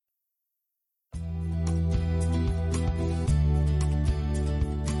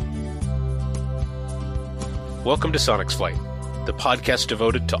Welcome to Sonics Flight, the podcast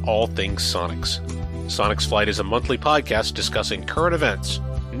devoted to all things Sonics. Sonics Flight is a monthly podcast discussing current events,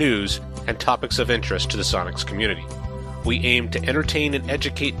 news, and topics of interest to the Sonics community. We aim to entertain and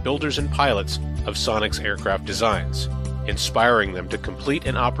educate builders and pilots of Sonics aircraft designs, inspiring them to complete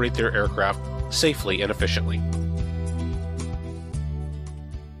and operate their aircraft safely and efficiently.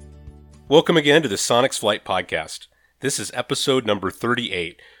 Welcome again to the Sonics Flight podcast. This is episode number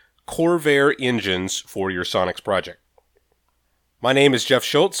 38. Corvair engines for your Sonics project. My name is Jeff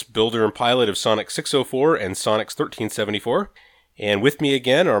Schultz, builder and pilot of Sonics 604 and Sonics 1374, and with me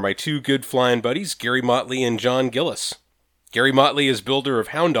again are my two good flying buddies, Gary Motley and John Gillis. Gary Motley is builder of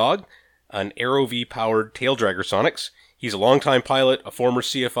Hound Dog, an Aero-V-powered tail dragger Sonics. He's a longtime pilot, a former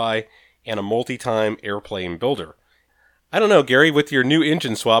CFI, and a multi-time airplane builder. I don't know, Gary, with your new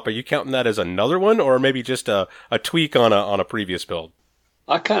engine swap, are you counting that as another one, or maybe just a tweak on a previous build?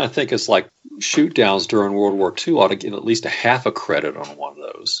 I kind of think it's like shoot downs during World War II ought to get at least a half a credit on one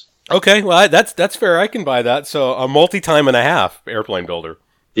of those. Okay, well, that's fair. I can buy that. So a multi-time and a half airplane builder.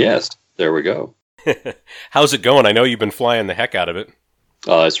 Yes, there we go. How's it going? I know you've been flying the heck out of it.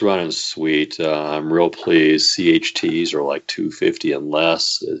 It's running sweet. I'm real pleased. CHTs are like 250 and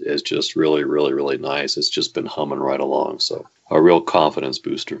less. It's just really, really, really nice. It's just been humming right along. So a real confidence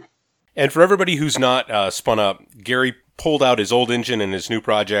booster. And for everybody who's not spun up, Gary pulled out his old engine in his new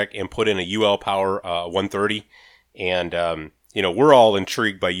project and put in a UL Power 130. And, we're all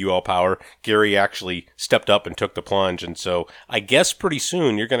intrigued by UL Power. Gary actually stepped up and took the plunge. And so I guess pretty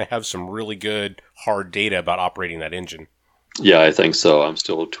soon you're going to have some really good hard data about operating that engine. Yeah, I think so. I'm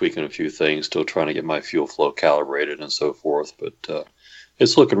still tweaking a few things, still trying to get my fuel flow calibrated and so forth. But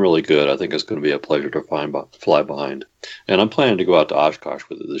it's looking really good. I think it's going to be a pleasure to fly behind. And I'm planning to go out to Oshkosh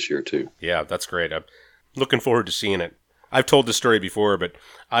with it this year, too. Yeah, that's great. I'm looking forward to seeing it. I've told this story before, but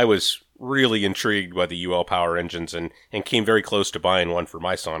I was really intrigued by the UL Power engines and came very close to buying one for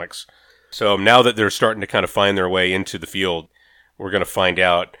my Sonics. So now that they're starting to kind of find their way into the field, we're going to find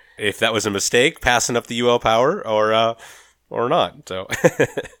out if that was a mistake, passing up the UL Power, or not. So,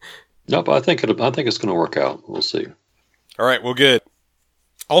 no, but I think it's going to work out. We'll see. All right, well, good.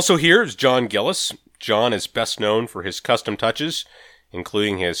 Also here is John Gillis. John is best known for his custom touches,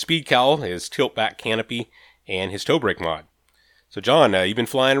 including his speed cowl, his tilt back canopy, and his toe brake mod. So, John, you been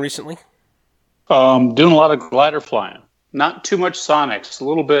flying recently? Doing a lot of glider flying. Not too much Sonics. A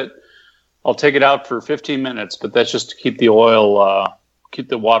little bit. I'll take it out for 15 minutes, but that's just to keep the oil, keep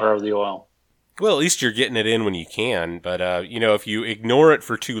the water out of the oil. Well, at least you're getting it in when you can. But, if you ignore it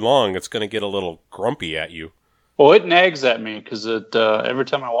for too long, it's going to get a little grumpy at you. Well, it nags at me because every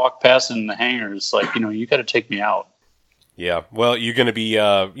time I walk past it in the hangar, it's like, you got to take me out. Yeah. Well, you're going to be,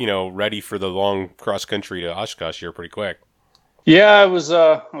 ready for the long cross country to Oshkosh here pretty quick. Yeah, I was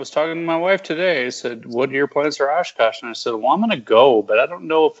talking to my wife today. I said, "What are your plans for Oshkosh?" And I said, "Well, I'm going to go, but I don't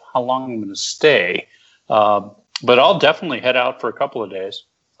know how long I'm going to stay. But I'll definitely head out for a couple of days."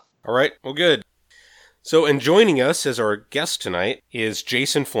 All right. Well, good. So, and joining us as our guest tonight is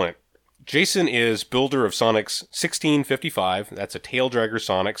Jason Flint. Jason is builder of Sonics 1655. That's a tail dragger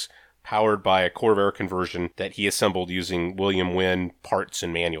Sonics powered by a Corvair conversion that he assembled using William Wynn parts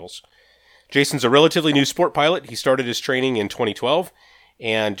and manuals. Jason's a relatively new sport pilot. He started his training in 2012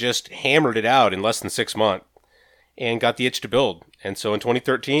 and just hammered it out in less than 6 months and got the itch to build. And so in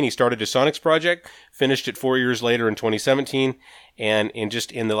 2013, he started his Sonics project, finished it 4 years later in 2017, and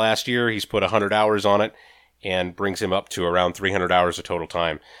in the last year, he's put 100 hours on it and brings him up to around 300 hours of total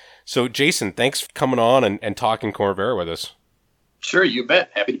time. So, Jason, thanks for coming on and talking Corvair with us. Sure, you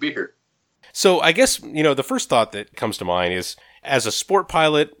bet. Happy to be here. So, I guess, the first thought that comes to mind is, as a sport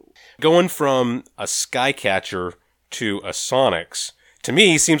pilot, going from a Skycatcher to a Sonics, to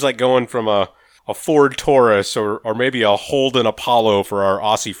me, seems like going from a Ford Taurus or maybe a Holden Apollo for our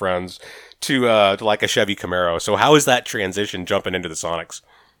Aussie friends to like a Chevy Camaro. So how is that transition jumping into the Sonics?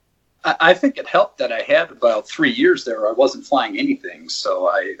 I think it helped that I had about 3 years there. I wasn't flying anything, so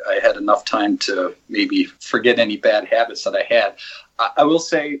I had enough time to maybe forget any bad habits that I had. I will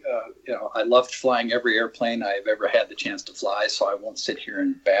say, I loved flying every airplane I've ever had the chance to fly, so I won't sit here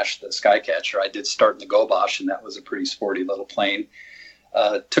and bash the Skycatcher. I did start in the Gobosh, and that was a pretty sporty little plane.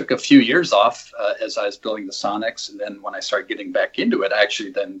 Took a few years off as I was building the Sonics, and then when I started getting back into it, I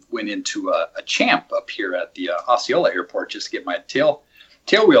actually then went into a Champ up here at the Osceola Airport just to get my tail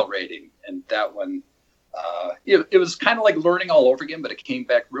wheel rating, and that one, it was kind of like learning all over again, but it came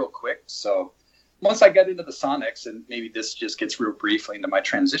back real quick. So once I got into the Sonics, and maybe this just gets real briefly into my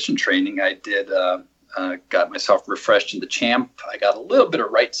transition training, I did got myself refreshed in the Champ. I got a little bit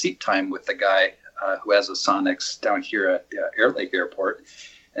of right seat time with the guy who has a Sonics down here at Air Lake Airport,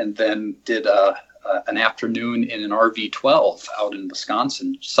 and then did an afternoon in an RV-12 out in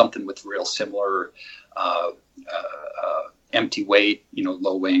Wisconsin, something with real similar empty weight,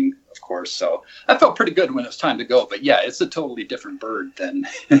 low wing, of course. So I felt pretty good when it was time to go. But yeah, it's a totally different bird than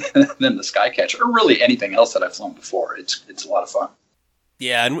than the Skycatcher, or really anything else that I've flown before. It's a lot of fun.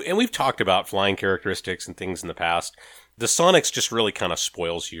 Yeah, and we've talked about flying characteristics and things in the past. The Sonix just really kind of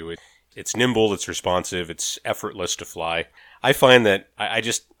spoils you. It's nimble, it's responsive, it's effortless to fly. I find that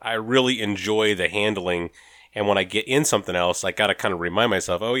I really enjoy the handling. And when I get in something else, I got to kind of remind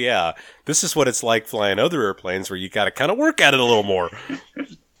myself, oh yeah, this is what it's like flying other airplanes where you got to kind of work at it a little more.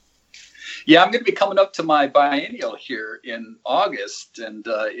 Yeah, I'm going to be coming up to my biennial here in August, and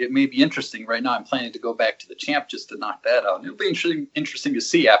it may be interesting. Right now I'm planning to go back to the Champ just to knock that out. And it'll be interesting to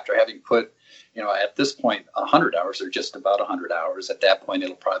see after having put, at this point, 100 hours or just about 100 hours. At that point,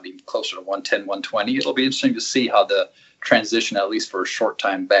 it'll probably be closer to 110, 120. It'll be interesting to see how the transition, at least for a short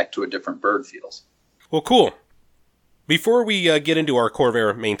time, back to a different bird feels. Well, cool. Before we get into our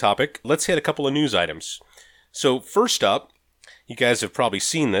Corvair main topic, let's hit a couple of news items. So first up, you guys have probably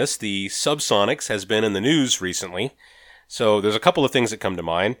seen this, the Subsonics has been in the news recently. So there's a couple of things that come to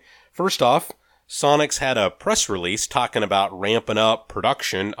mind. First off, Sonix had a press release talking about ramping up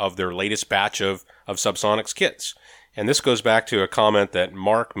production of their latest batch of Subsonics kits. And this goes back to a comment that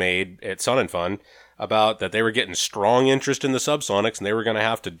Mark made at Sun and Fun about that they were getting strong interest in the Subsonics and they were going to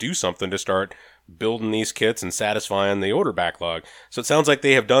have to do something to start building these kits and satisfying the order backlog. So it sounds like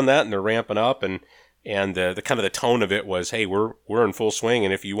they have done that and they're ramping up, and the kind of the tone of it was, hey, we're in full swing,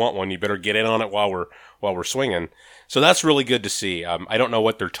 and if you want one, you better get in on it while we're swinging. So that's really good to see. I don't know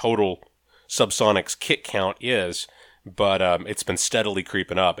what their total Subsonics kit count is, but it's been steadily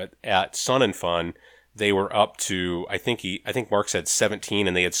creeping up. At Sun and Fun, they were up to, I think Mark said 17,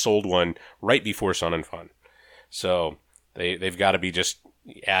 and they had sold one right before Sun and Fun. So they've got to be just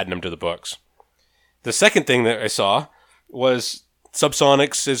adding them to the books. The second thing that I saw was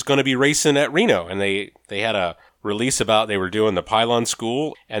Subsonics is going to be racing at Reno, and they had a release about they were doing the pylon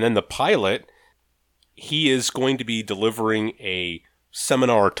school, and then the pilot, he is going to be delivering a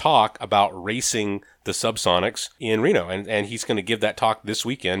seminar talk about racing the Subsonics in Reno, and he's going to give that talk this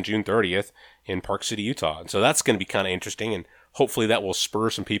weekend, June 30th, in Park City, Utah. And so that's going to be kind of interesting, and hopefully that will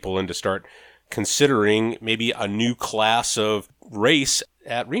spur some people in to start considering maybe a new class of race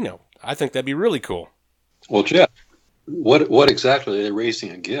at Reno. I think that'd be really cool. Well, Jeff, what exactly are they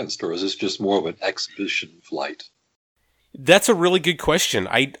racing against, or is this just more of an exhibition flight? That's a really good question.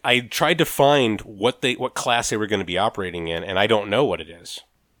 I tried to find what class they were going to be operating in, and I don't know what it is.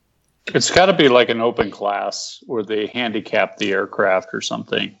 It's got to be like an open class where they handicap the aircraft or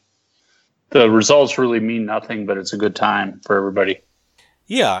something. The results really mean nothing, but it's a good time for everybody.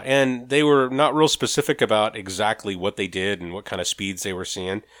 Yeah, and they were not real specific about exactly what they did and what kind of speeds they were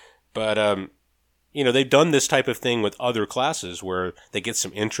seeing. But, they've done this type of thing with other classes where they get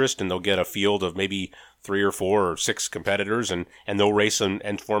some interest and they'll get a field of maybe 3 or 4 or 6 competitors and they'll race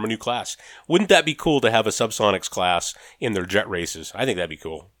and form a new class. Wouldn't that be cool to have a Subsonics class in their jet races? I think that'd be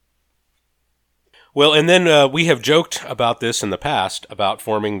cool. Well, and then we have joked about this in the past about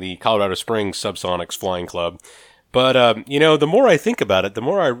forming the Colorado Springs Subsonics Flying Club. But, the more I think about it, the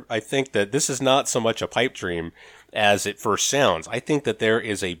more I think that this is not so much a pipe dream as it first sounds. I think that there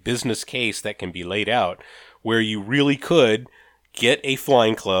is a business case that can be laid out where you really could get a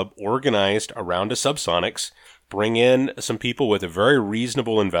flying club organized around a Subsonics, bring in some people with a very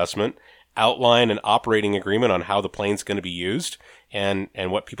reasonable investment, outline an operating agreement on how the plane's going to be used and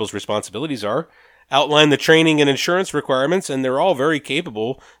what people's responsibilities are, outline the training and insurance requirements, and they're all very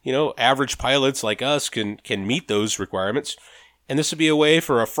capable. Average pilots like us can meet those requirements. And this would be a way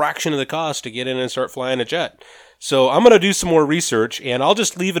for a fraction of the cost to get in and start flying a jet. So I'm going to do some more research, and I'll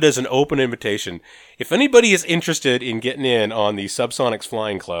just leave it as an open invitation. If anybody is interested in getting in on the Subsonics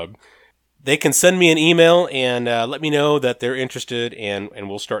Flying Club, they can send me an email and let me know that they're interested, and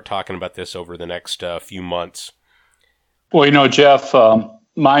we'll start talking about this over the next few months. Well, Jeff,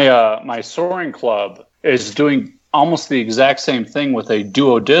 my soaring club is doing almost the exact same thing with a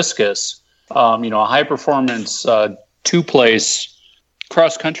duodiscus, a high-performance two-place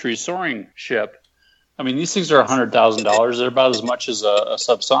cross-country soaring ship. I mean, these things are $100,000. They're about as much as a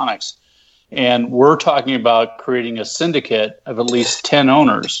Subsonics. And we're talking about creating a syndicate of at least 10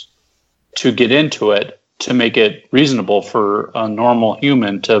 owners to get into it, to make it reasonable for a normal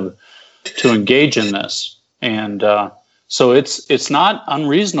human to engage in this. And so it's not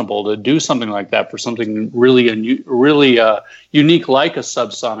unreasonable to do something like that for something really unique like a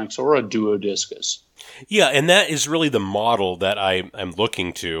Subsonics or a duodiscus. Yeah, and that is really the model that I'm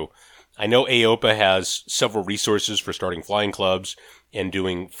looking to. I know AOPA has several resources for starting flying clubs and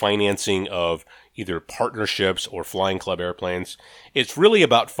doing financing of either partnerships or flying club airplanes. It's really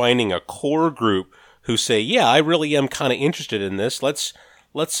about finding a core group who say, yeah, I really am kind of interested in this. Let's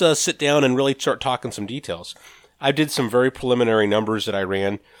sit down and really start talking some details. I did some very preliminary numbers that I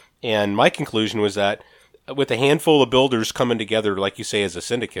ran, and my conclusion was that with a handful of builders coming together, like you say, as a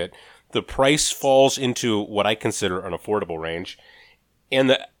syndicate, the price falls into what I consider an affordable range.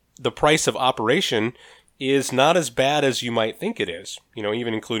 And the price of operation is not as bad as you might think it is,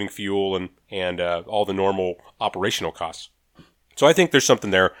 even including fuel and all the normal operational costs. So I think there's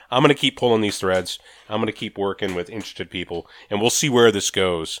something there. I'm going to keep pulling these threads. I'm going to keep working with interested people, and we'll see where this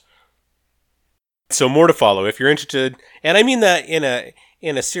goes. So more to follow if you're interested, and I mean that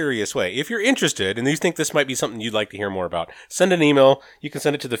in a serious way. If you're interested and you think this might be something you'd like to hear more about, send an email. You can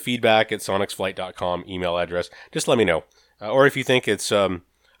send it to the feedback@sonicsflight.com email address. Just let me know. Or if you think it's a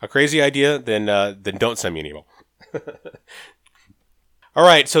crazy idea, then don't send me an email. All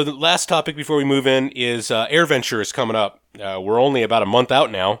right, so the last topic before we move in is AirVenture is coming up. We're only about a month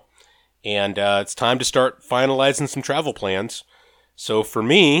out now, and it's time to start finalizing some travel plans. So for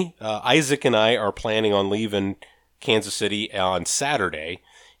me, Isaac and I are planning on leaving Kansas City on Saturday,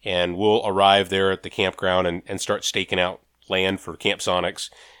 and we'll arrive there at the campground and start staking out land for Camp Sonics.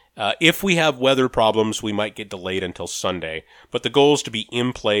 If we have weather problems, we might get delayed until Sunday, but the goal is to be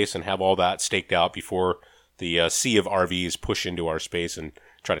in place and have all that staked out before the sea of RVs push into our space and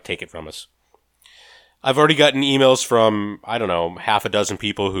try to take it from us. I've already gotten emails from, half a dozen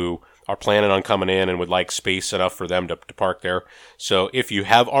people who are planning on coming in and would like space enough for them to park there. So if you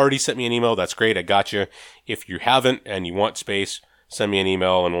have already sent me an email, that's great. I got you. If you haven't and you want space, send me an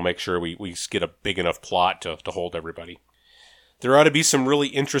email and we'll make sure we get a big enough plot to hold everybody. There ought to be some really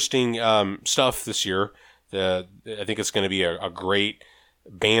interesting stuff this year. I think it's going to be a great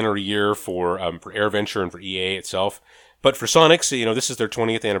banner year for AirVenture and for EA itself. But for Sonics, this is their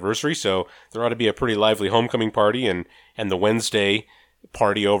 20th anniversary, so there ought to be a pretty lively homecoming party and the Wednesday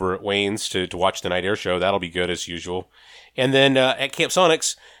party over at Wayne's to watch the night air show. That'll be good as usual. And then at Camp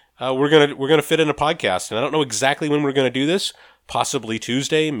Sonics, we're gonna fit in a podcast, and I don't know exactly when we're gonna do this. Possibly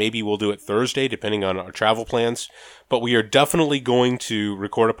Tuesday, maybe we'll do it Thursday, depending on our travel plans. But we are definitely going to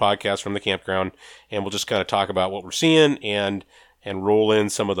record a podcast from the campground, and we'll just kind of talk about what we're seeing and roll in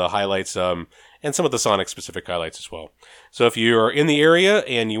some of the highlights and some of the Sonic specific highlights as well. So if you are in the area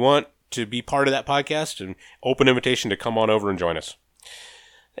and you want to be part of that podcast, an open invitation to come on over and join us.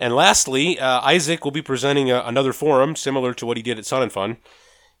 And lastly, Isaac will be presenting another forum similar to what he did at Sun and Fun.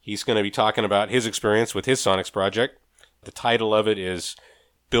 He's going to be talking about his experience with his Sonics project. The title of it is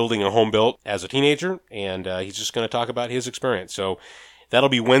Building a Home Built as a Teenager, and he's just going to talk about his experience. So that'll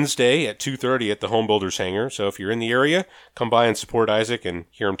be Wednesday at 2:30 at the Home Builders Hangar. So if you're in the area, come by and support Isaac and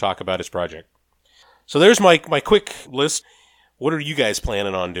hear him talk about his project. So there's my quick list. What are you guys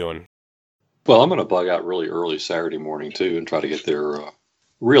planning on doing? Well, I'm going to bug out really early Saturday morning, too, and try to get there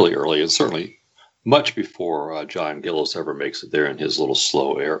really early, and certainly much before John Gillis ever makes it there in his little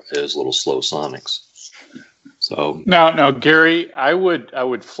slow Sonics. So now, Gary, I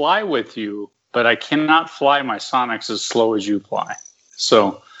would fly with you, but I cannot fly my Sonics as slow as you fly.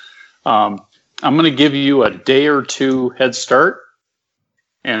 So I'm going to give you a day or two head start,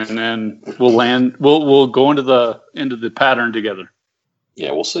 and then we'll land. We'll go into the pattern together.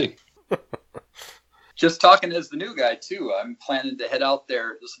 Yeah, we'll see. Just talking as the new guy too, I'm planning to head out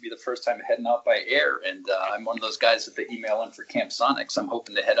there. This will be the first time heading out by air, and I'm one of those guys that they email in for Camp Sonics. I'm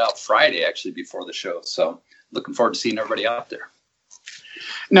hoping to head out Friday actually before the show. So looking forward to seeing everybody out there.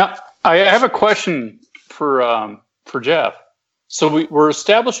 Now, I have a question for Jeff. So we're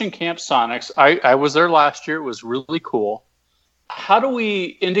establishing Camp Sonics. I was there last year. It was really cool. How do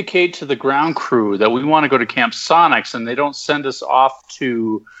we indicate to the ground crew that we want to go to Camp Sonics and they don't send us off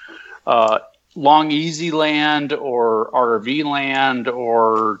to Long Easy Land or RV Land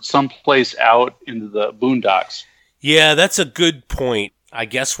or someplace out into the boondocks? Yeah, that's a good point. I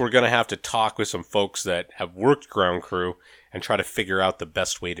guess we're going to have to talk with some folks that have worked ground crew and try to figure out the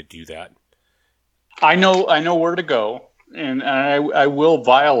best way to do that. I know where to go, and I will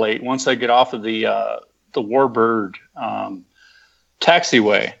violate once I get off of the Warbird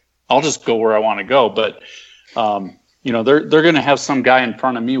taxiway. I'll just go where I want to go, but they're going to have some guy in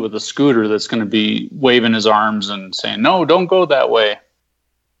front of me with a scooter that's going to be waving his arms and saying, "No, don't go that way."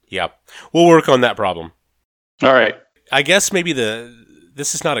 Yeah, we'll work on that problem. All right. I guess maybe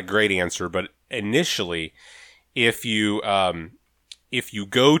this is not a great answer, but initially, if you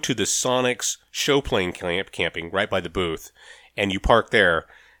go to the Sonics show plane camping right by the booth, and you park there,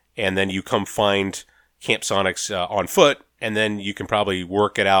 and then you come find Camp Sonics on foot, and then you can probably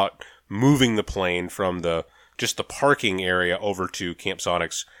work it out moving the plane from just the parking area over to Camp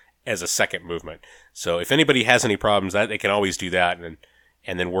Sonics as a second movement. So if anybody has any problems, they can always do that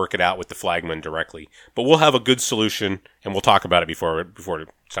and then work it out with the flagman directly. But we'll have a good solution, and we'll talk about it before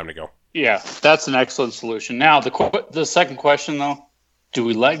it's time to go. Yeah, that's an excellent solution. Now, the second question, though, do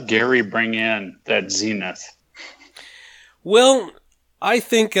we let Gary bring in that Zenith? Well, I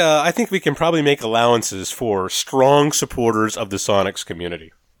think we can probably make allowances for strong supporters of the Sonics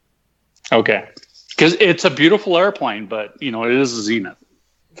community. Okay, because it's a beautiful airplane, but it is a Zenith.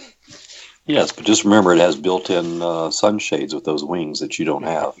 Yes, but just remember it has built-in sunshades with those wings that you don't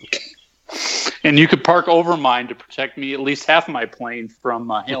have. And you could park over mine to protect me, at least half of my plane,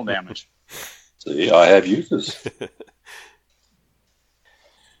 from hail damage. See, I have uses.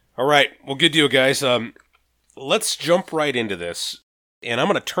 All right. Well, good deal, guys. Let's jump right into this. And I'm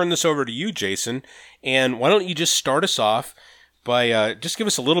going to turn this over to you, Jason. And why don't you just start us off by just give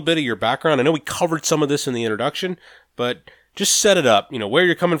us a little bit of your background. I know we covered some of this in the introduction, but just set it up. Where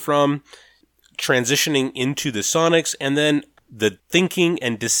you're coming from, transitioning into the Sonics, and then the thinking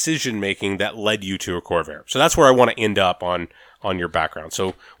and decision-making that led you to a Corvair. So that's where I want to end up on your background.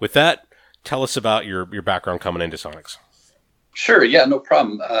 So with that, tell us about your background coming into Sonics. Sure. Yeah, no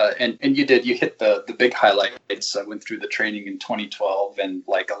problem. And you hit the big highlights. I went through the training in 2012, and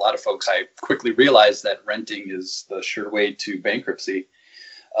like a lot of folks, I quickly realized that renting is the sure way to bankruptcy.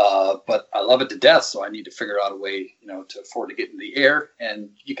 But I love it to death, so I need to figure out a way, to afford to get in the air. And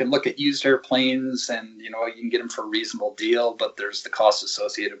you can look at used airplanes, and you can get them for a reasonable deal, but there's the cost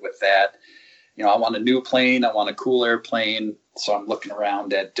associated with that. I want a new plane, I want a cool airplane, so I'm looking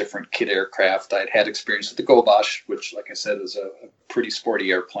around at different kit aircraft. I'd had experience with the Gobash, which, like I said, is a pretty sporty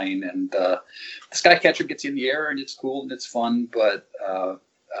airplane, and the Skycatcher gets you in the air, and it's cool and it's fun, but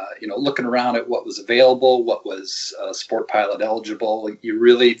looking around at what was available, what was Sport Pilot eligible,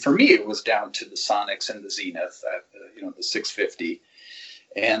 for me, it was down to the Sonics and the Zenith, the 650.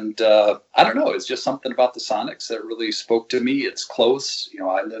 And I don't know, it's just something about the Sonics that really spoke to me. It's close.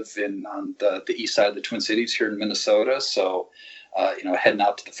 I live on the east side of the Twin Cities here in Minnesota. So, heading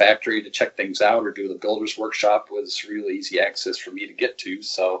out to the factory to check things out or do the builder's workshop was really easy access for me to get to.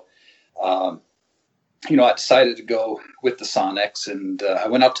 So, I decided to go with the Sonics, and I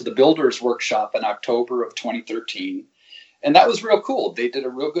went out to the builder's workshop in October of 2013. And that was real cool. They did a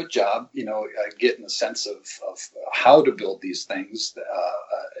real good job, getting a sense of how to build these things.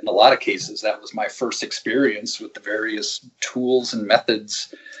 In a lot of cases, that was my first experience with the various tools and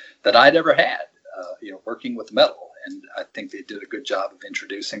methods that I'd ever had, working with metal. And I think they did a good job of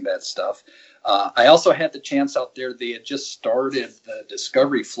introducing that stuff. I also had the chance out there. They had just started the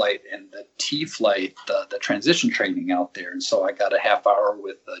Discovery flight and the T-flight, the transition training out there. And so I got a half hour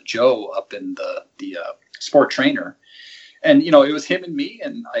with Joe up in the Sport Trainer. And, it was him and me,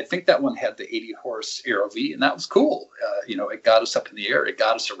 and I think that one had the 80-horse Aero V, and that was cool. It got us up in the air, it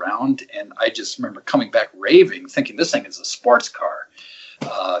got us around, and I just remember coming back raving, thinking this thing is a sports car.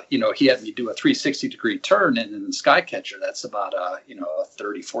 He had me do a 360-degree turn, and in the Skycatcher, that's about a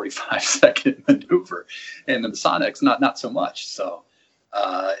 30, 45-second maneuver. And in the Sonics, not so much. So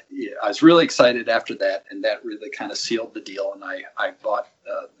I was really excited after that, and that really kind of sealed the deal, and I bought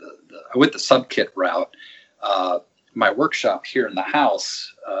I went the sub-kit route. My workshop here in the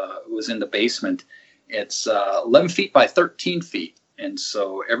house was in the basement. It's 11 feet by 13 feet. And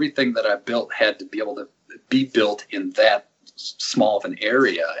so everything that I built had to be able to be built in that small of an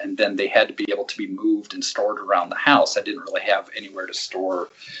area. And then they had to be able to be moved and stored around the house. I didn't really have anywhere to store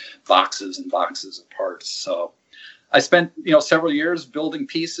boxes and boxes of parts. So I spent, several years building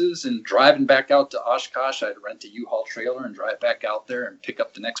pieces and driving back out to Oshkosh. I'd rent a U-Haul trailer and drive back out there and pick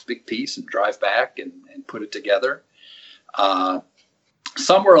up the next big piece and drive back and put it together.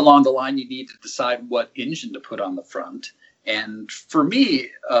 Somewhere along the line, you need to decide what engine to put on the front. And for me,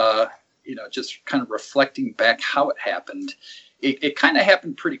 just kind of reflecting back how it happened, it kind of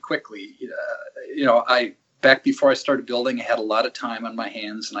happened pretty quickly. Back before I started building, I had a lot of time on my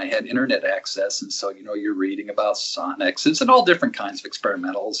hands and I had internet access. And so, you're reading about Sonics and all different kinds of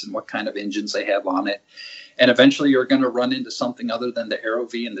experimentals and what kind of engines they have on it. And eventually you're going to run into something other than the Aero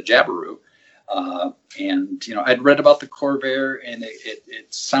V and the Jabiru. I'd read about the Corvair and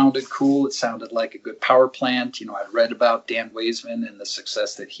it sounded cool. It sounded like a good power plant. I'd read about Dan Weisman and the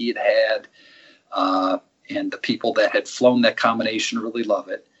success that he had and the people that had flown that combination really love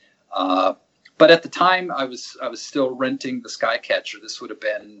it. But at the time I was still renting the Skycatcher. This would have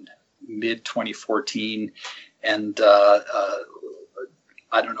been mid 2014. And,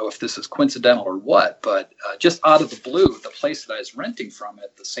 I don't know if this is coincidental or what, but just out of the blue, the place that I was renting from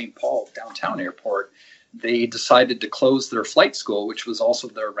at the St. Paul downtown airport they decided to close their flight school, which was also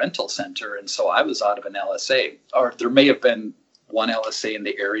their rental center. And so I was out of an LSA, or there may have been one LSA in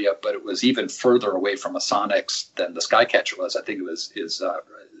the area, but it was even further away from a Sonics than the Skycatcher was. I think it was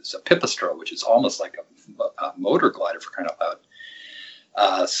a Pipistrel, which is almost like a motor glider, for crying out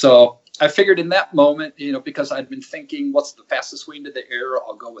loud. So I figured in that moment, because I'd been thinking, what's the fastest way into the air?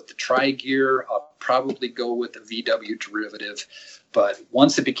 I'll go with the Tri-Gear. I'll probably go with the VW derivative. But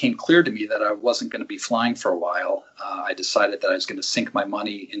once it became clear to me that I wasn't going to be flying for a while, I decided that I was going to sink my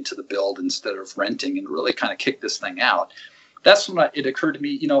money into the build instead of renting and really kind of kick this thing out. That's when it occurred to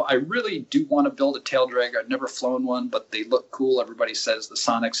me, I really do want to build a tail dragger. I've never flown one, but they look cool. Everybody says the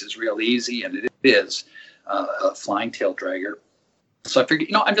Sonics is real easy, and it is a flying tail dragger. So I figured,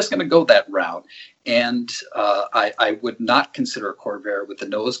 I'm just going to go that route. And I would not consider a Corvair with the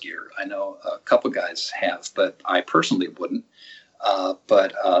nose gear. I know a couple guys have, but I personally wouldn't.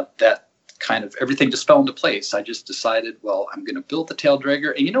 But that kind of everything just fell into place. I just decided, well, I'm going to build the tail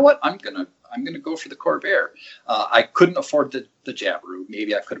dragger. And you know what? I'm going to go for the Corvair. I couldn't afford the Jabiru.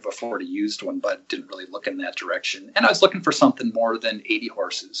 Maybe I could have afforded a used one, but didn't really look in that direction. And I was looking for something more than 80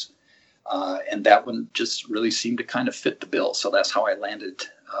 horses. And that one just really seemed to kind of fit the bill. So that's how I landed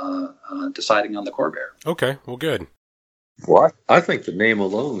deciding on the Corvair. Okay, well, good. Well, I think the name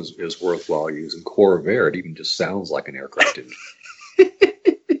alone is worthwhile using. Corvair, it even just sounds like an aircraft engine.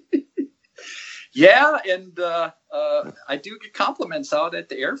 Yeah, and I do get compliments out at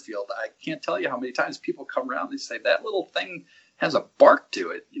the airfield. I can't tell you how many times people come around and they say, that little thing has a bark to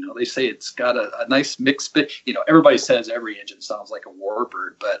it. They say it's got a nice mix. But, everybody says every engine sounds like a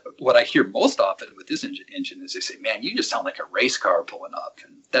warbird. But what I hear most often with this engine is they say, man, you just sound like a race car pulling up.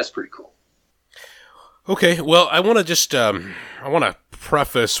 And that's pretty cool. Okay, well, I want to just I want to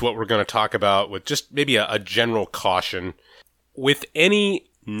preface what we're going to talk about with just maybe a general caution. With any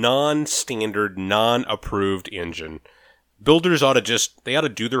non-standard, non-approved engine, builders ought to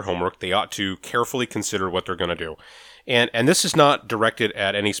do their homework. They ought to carefully consider what they're going to do. And this is not directed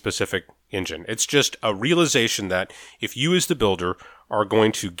at any specific engine. It's just a realization that if you as the builder are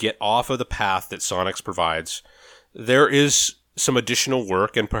going to get off of the path that Sonics provides, there is some additional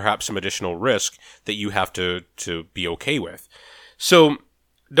work and perhaps some additional risk that you have to be okay with. So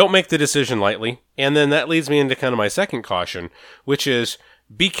don't make the decision lightly. And then that leads me into kind of my second caution, which is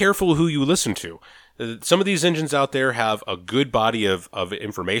be careful who you listen to. Some of these engines out there have a good body of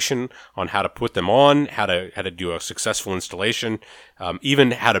information on how to put them on, how to do a successful installation,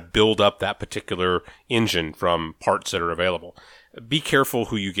 even how to build up that particular engine from parts that are available. Be careful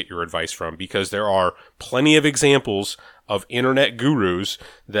who you get your advice from, because there are plenty of examples of internet gurus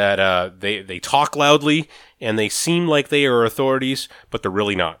that they talk loudly and they seem like they are authorities, but they're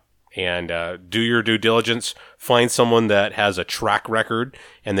really not. And do your due diligence. Find someone that has a track record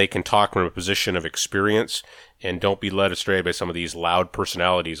and they can talk from a position of experience, and don't be led astray by some of these loud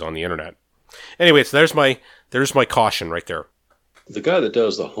personalities on the internet. Anyway, so there's my caution right there. The guy that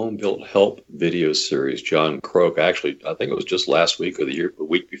does the Home Built Help video series, John Croak, actually, I think it was just last week or the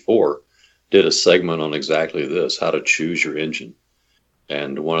week before, did a segment on exactly this, how to choose your engine.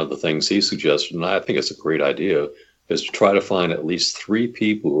 And one of the things he suggested, and I think it's a great idea, is to try to find at least 3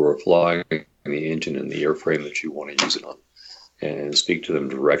 people who are flying the engine in the airframe that you want to use it on, and speak to them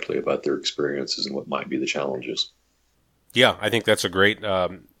directly about their experiences and what might be the challenges. Yeah, I think that's a great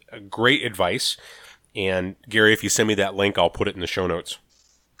advice. And Gary, if you send me that link, I'll put it in the show notes.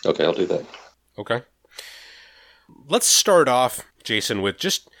 Okay, I'll do that. Okay. Let's start off, Jason, with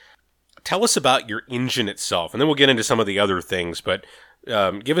just tell us about your engine itself, and then we'll get into some of the other things, but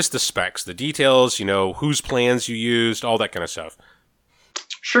give us the specs, the details, whose plans you used, all that kind of stuff.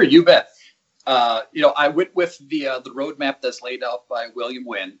 Sure, you bet. I went with the roadmap that's laid out by William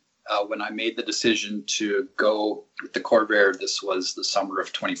Wynn. When I made the decision to go with the Corvair, this was the summer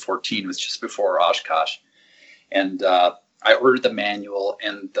of 2014. It was just before Oshkosh. And I ordered the manual,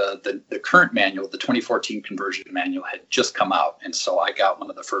 and the current manual, the 2014 conversion manual, had just come out. And so I got one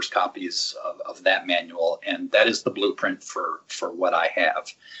of the first copies of that manual, and that is the blueprint for what I have.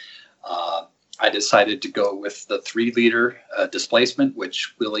 I decided to go with the 3-liter displacement,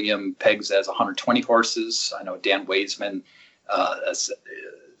 which William pegs as 120 horses. I know Dan Weisman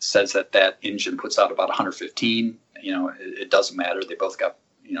says that engine puts out about 115. It doesn't matter. They both got,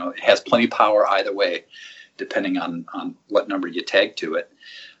 it has plenty of power either way, depending on what number you tag to it.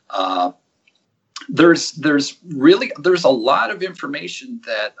 There's a lot of information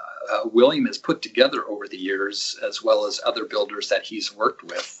that William has put together over the years, as well as other builders that he's worked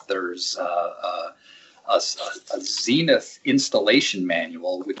with. There's a Zenith installation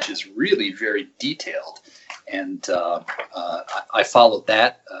manual, which is really very detailed. And I followed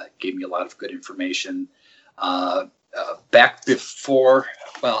that. It gave me a lot of good information. Back before,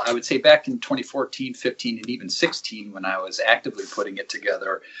 well, I would say back in 2014, 15, and even 16, when I was actively putting it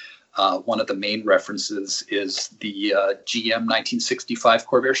together, one of the main references is the GM 1965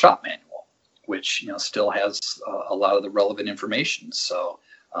 Corvair shop manual, which still has a lot of the relevant information. So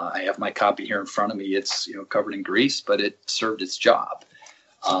I have my copy here in front of me. It's covered in grease, but it served its job.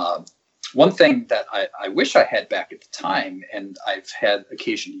 One thing that I wish I had back at the time, and I've had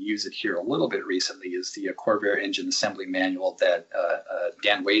occasion to use it here a little bit recently, is the Corvair engine assembly manual that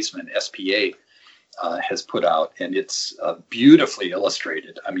Dan Weisman, SPA, has put out, and it's beautifully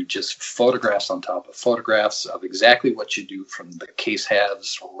illustrated. I mean, just photographs on top of photographs of exactly what you do from the case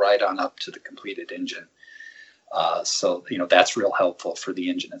halves right on up to the completed engine. So that's real helpful for the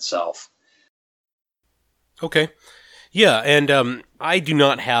engine itself. Okay. Yeah, and I do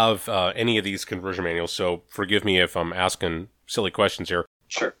not have any of these conversion manuals, so forgive me if I'm asking silly questions here.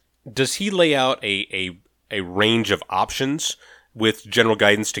 Sure. Does he lay out a range of options with general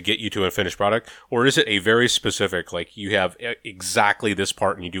guidance to get you to a finished product, or is it a very specific, like you have exactly this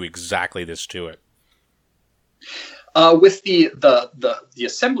part and you do exactly this to it? With the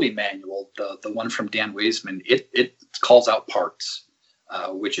assembly manual, the one from Dan Weisman, it calls out parts,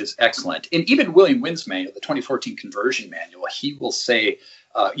 which is excellent. And even William Wynn's manual, the 2014 conversion manual, he will say,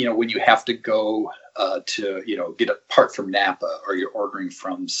 when you have to go to get a part from Napa, or you're ordering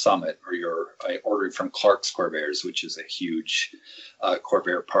from Summit, or you're ordering from Clark's Corvairs, which is a huge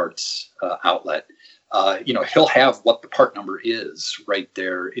Corvair parts outlet. He'll have what the part number is right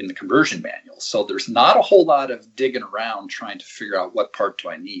there in the conversion manual. So there's not a whole lot of digging around trying to figure out what part do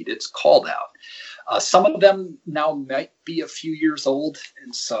I need. It's called out. Some of them now might be a few years old.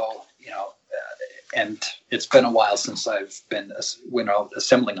 And so, and it's been a while since I've been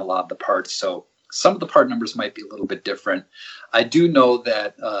assembling a lot of the parts. So some of the part numbers might be a little bit different. I do know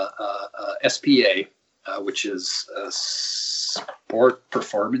that SPA, which is Sport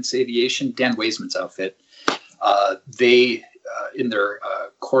Performance Aviation, Dan Weisman's outfit, they in their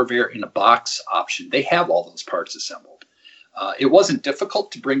Corvair in a box option, they have all those parts assembled. It wasn't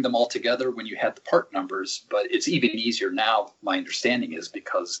difficult to bring them all together when you had the part numbers, but it's even easier now, my understanding is,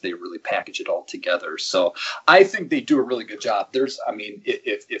 because they really package it all together. So I think they do a really good job.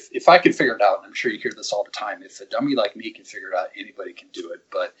 If I could figure it out, and I'm sure you hear this all the time, if a dummy like me can figure it out, anybody can do it.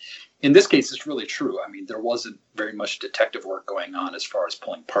 But in this case, it's really true. I mean, there wasn't very much detective work going on as far as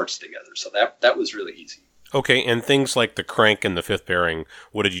pulling parts together. So that was really easy. Okay, and things like the crank and the fifth bearing,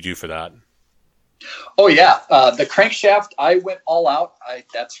 what did you do for that? Oh, yeah. The crankshaft, I went all out.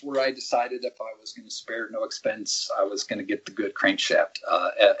 That's where I decided if I was going to spare no expense, I was going to get the good crankshaft.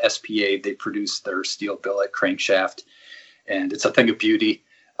 At SPA, they produced their steel billet crankshaft, and it's a thing of beauty.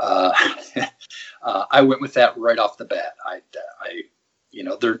 I went with that right off the bat.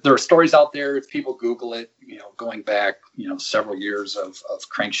 There are stories out there, if people Google it, going back, several years of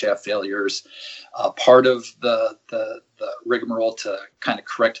crankshaft failures. Part of the rigmarole to kind of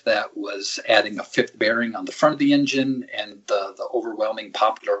correct that was adding a fifth bearing on the front of the engine, and the overwhelming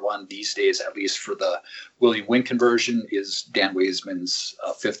popular one these days, at least for the William Wynn conversion, is Dan Weisman's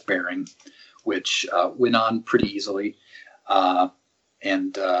fifth bearing, which went on pretty easily.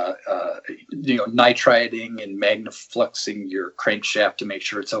 And nitriding and magnafluxing your crankshaft to make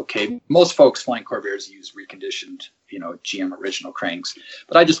sure it's okay. Most folks flying Corvairs use reconditioned, GM original cranks,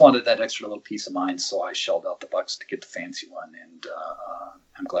 but I just wanted that extra little peace of mind, so I shelled out the bucks to get the fancy one, and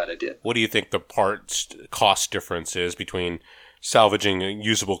I'm glad I did. What do you think the parts cost difference is between salvaging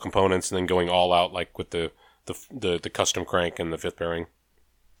usable components and then going all out, like with the custom crank and the fifth bearing?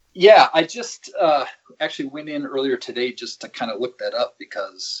 Yeah, I just actually went in earlier today just to kind of look that up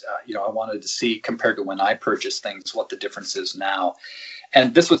because, I wanted to see, compared to when I purchased things, what the difference is now.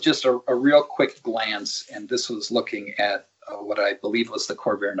 And this was just a real quick glance, and this was looking at what I believe was the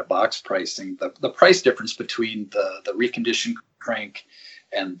Corvair in a box pricing. The price difference between the reconditioned crank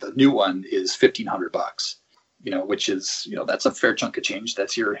and the new one is $1,500, which is, that's a fair chunk of change.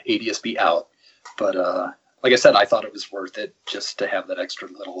 That's your ADSB out. But like I said, I thought it was worth it just to have that extra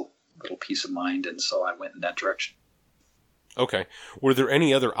little peace of mind, and so I went in that direction. Okay. Were there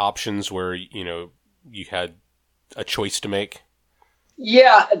any other options where, you had a choice to make?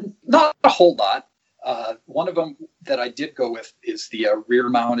 Yeah, not a whole lot. One of them that I did go with is the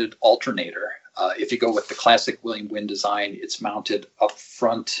rear-mounted alternator. If you go with the classic William Wynn design, it's mounted up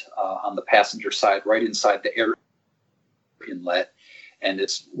front on the passenger side, right inside the air inlet, and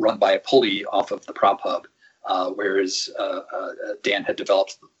it's run by a pulley off of the prop hub. Whereas Dan had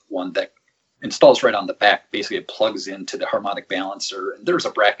developed one that installs right on the back. Basically, it plugs into the harmonic balancer, and there's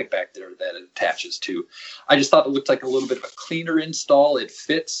a bracket back there that it attaches to. I just thought it looked like a little bit of a cleaner install. It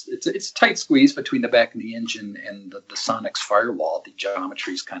fits. It's a tight squeeze between the back of the engine and the Sonex firewall. The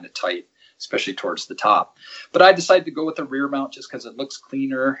geometry is kind of tight, especially towards the top. But I decided to go with the rear mount just because it looks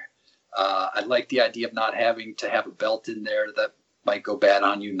cleaner. I like the idea of not having to have a belt in there that might go bad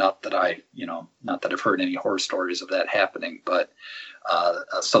on you. Not that I've heard any horror stories of that happening, but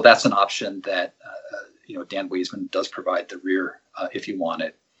so that's an option that Dan Weisman does provide the rear if you want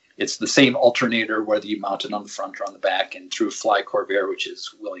it. It's the same alternator whether you mount it on the front or on the back. And through Fly Corvair, which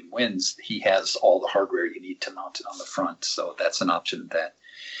is William Wynn's, he has all the hardware you need to mount it on the front. So that's an option that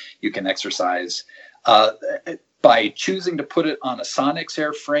you can exercise. By choosing to put it on a Sonex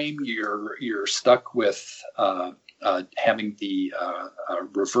airframe, you're stuck with having the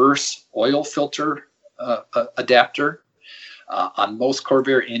reverse oil filter adapter. On most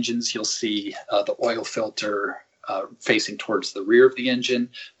Corvair engines, you'll see the oil filter facing towards the rear of the engine,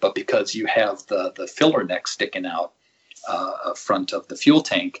 but because you have the filler neck sticking out front of the fuel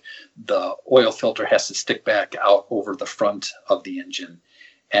tank, the oil filter has to stick back out over the front of the engine.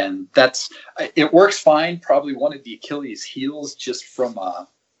 And it works fine. Probably one of the Achilles heels, just from a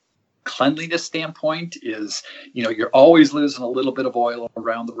cleanliness standpoint, is you're always losing a little bit of oil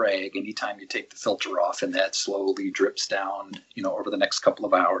around the rag anytime you take the filter off, and that slowly drips down over the next couple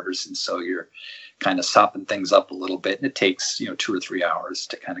of hours, and so you're kind of sopping things up a little bit, and it takes 2 or 3 hours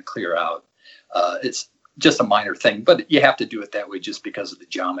to kind of clear out. It's just a minor thing, but you have to do it that way just because of the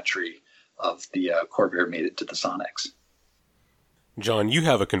geometry of the Corvair made it to the Sonex. John, you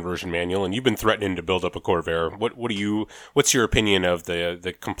have a conversion manual, and you've been threatening to build up a Corvair. What's your opinion of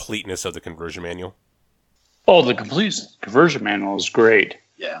the completeness of the conversion manual? Oh, the complete conversion manual is great.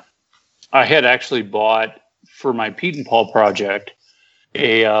 Yeah. I had actually bought, for my Pete and Paul project,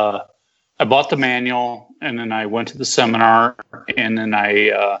 I bought the manual, and then I went to the seminar, and then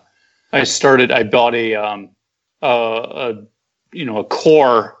I bought a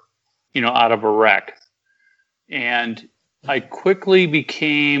core, out of a wreck. And I quickly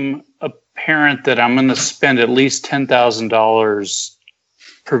became apparent that I'm going to spend at least $10,000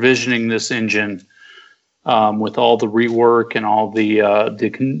 provisioning this engine with all the rework and all the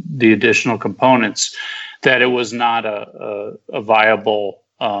additional components. That it was not a viable,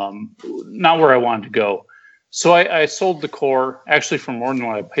 not where I wanted to go. So I sold the core actually for more than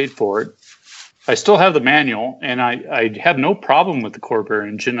what I paid for it. I still have the manual, and I have no problem with the Corvair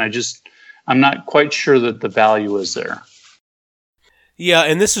engine. I'm not quite sure that the value is there. Yeah,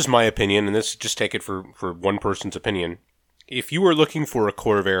 and this is my opinion, and this just take it for one person's opinion. If you are looking for a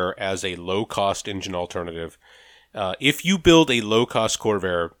Corvair as a low-cost engine alternative, if you build a low-cost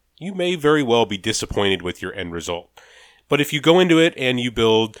Corvair, you may very well be disappointed with your end result. But if you go into it and you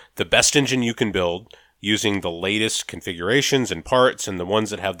build the best engine you can build, using the latest configurations and parts and the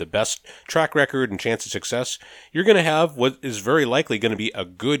ones that have the best track record and chance of success, you're going to have what is very likely going to be a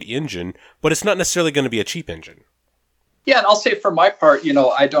good engine, but it's not necessarily going to be a cheap engine. Yeah, and I'll say for my part,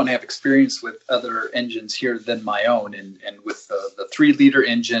 I don't have experience with other engines here than my own. And with the 3-liter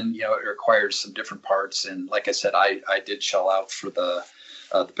engine, it requires some different parts. And like I said, I did shell out for the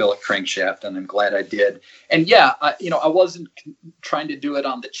billet crankshaft, and I'm glad I did. And yeah, I wasn't trying to do it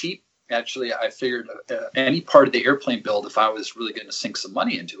on the cheap. Actually, I figured any part of the airplane build, if I was really going to sink some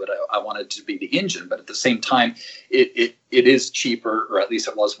money into it, I wanted it to be the engine. But at the same time, it is cheaper, or at least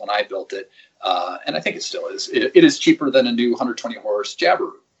it was when I built it. And I think it still is. It is cheaper than a new 120 horse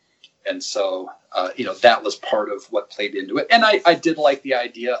Jabiru. And so, that was part of what played into it. And I did like the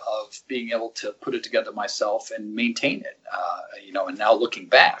idea of being able to put it together myself and maintain it, and now looking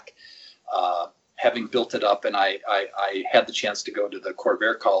back, having built it up, and I had the chance to go to the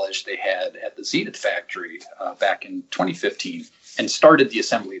Corvair College they had at the Zenith factory back in 2015 and started the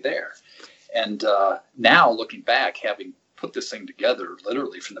assembly there. And now looking back, having put this thing together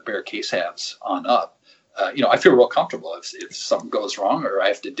literally from the bare case halves on up, I feel real comfortable. If something goes wrong or I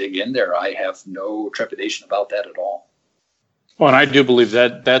have to dig in there, I have no trepidation about that at all. Well, and I do believe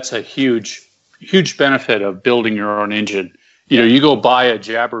that that's a huge benefit of building your own engine. You go buy a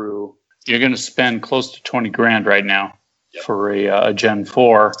Jabiru, you're going to spend close to $20,000 right now. Yep. For a Gen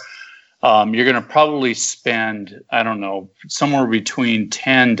 4. You're going to probably spend, I don't know, somewhere between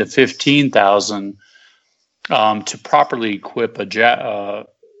 $10,000 to $15,000 to properly equip a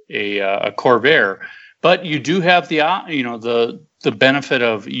Corvair. But you do have the benefit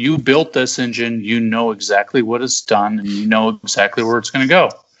of you built this engine, you know exactly what it's done, and you know exactly where it's going to go.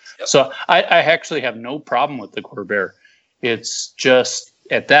 Yep. So I actually have no problem with the Corvair. It's just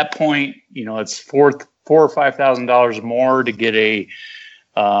at that point, it's $4,000 or $5,000 more to get a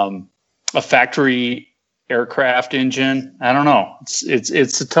a factory aircraft engine. I don't know.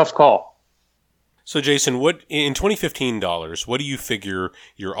 It's a tough call. So, Jason, what in 2015 dollars, what do you figure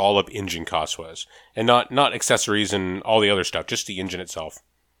your all-up engine cost was, and not accessories and all the other stuff, just the engine itself?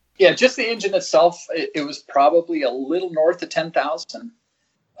 Yeah, just the engine itself. It was probably a little north of 10,000.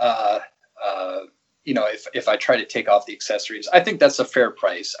 If I try to take off the accessories, I think that's a fair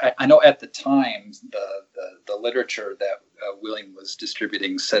price. I know at the time the literature that William was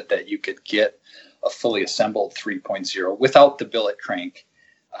distributing said that you could get a fully assembled 3.0 without the billet crank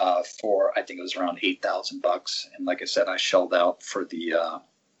for, I think it was around $8,000. And like I said, I shelled out for the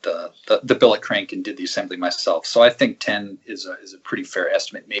billet crank and did the assembly myself. So I think 10 is a pretty fair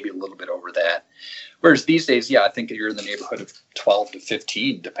estimate, maybe a little bit over that. Whereas these days, I think you're in the neighborhood of 12 to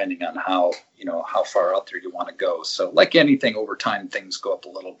 15, depending on how far out there you want to go. So like anything, over time, things go up a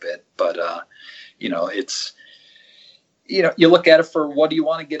little bit, but it's, you look at it for what do you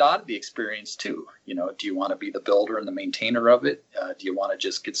want to get out of the experience too? Do you want to be the builder and the maintainer of it? Do you want to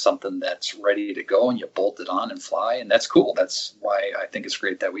just get something that's ready to go and you bolt it on and fly? And that's cool. That's why I think it's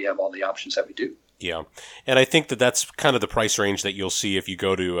great that we have all the options that we do. Yeah. And I think that's kind of the price range that you'll see if you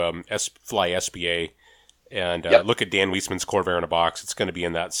go to Fly SBA and look at Dan Weisman's Corvair in a box. It's going to be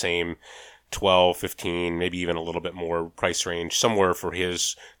in that same 12, 15, maybe even a little bit more price range, somewhere for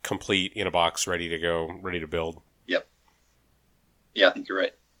his complete in a box, ready to go, ready to build. Yep. Yeah, I think you're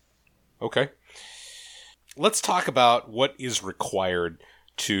right. Okay. Let's talk about what is required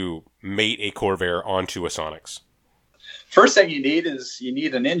to mate a Corvair onto a Sonix. First thing you need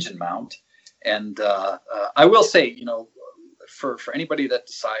an engine mount. And I will say, for anybody that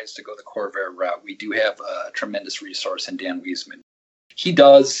decides to go the Corvair route, we do have a tremendous resource in Dan Weisman. He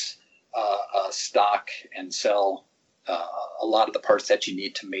does stock and sell a lot of the parts that you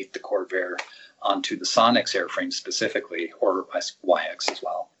need to mate the Corvair onto the Sonix airframe specifically, or YX as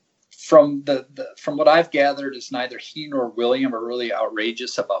well. From what I've gathered, is neither he nor William are really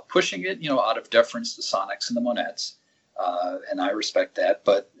outrageous about pushing it, out of deference to Sonix and the Monettes. And I respect that,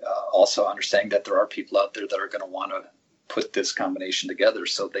 but also understanding that there are people out there that are going to want to put this combination together,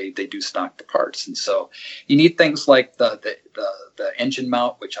 so they do stock the parts. And so you need things like the engine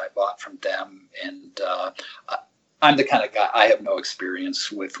mount, which I bought from them, and I'm the kind of guy, I have no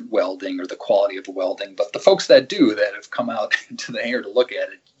experience with welding or the quality of welding, but the folks that do, that have come out to the hangar to look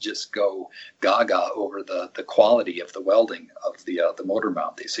at it, just go gaga over the quality of the welding of the motor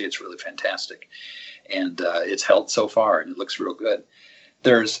mount. They say it's really fantastic. And it's held so far, and it looks real good.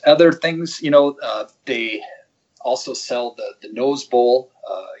 There's other things, they also sell the nose bowl.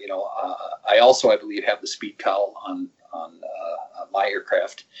 I also, I believe, have the speed cowl on my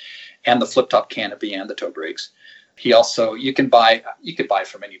aircraft, and the flip top canopy and the toe brakes. You could buy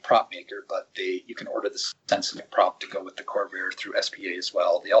from any prop maker, but you can order the sensitive prop to go with the Corvair through SPA as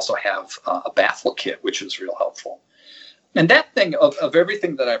well. They also have a baffle kit, which is real helpful. And that thing of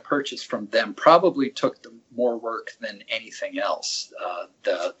everything that I purchased from them probably took them more work than anything else.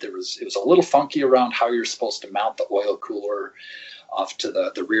 It was a little funky around how you're supposed to mount the oil cooler off to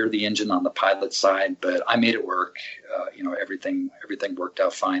the rear of the engine on the pilot side, but I made it work. Everything worked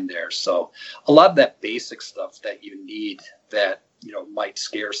out fine there. So a lot of that basic stuff that you need that might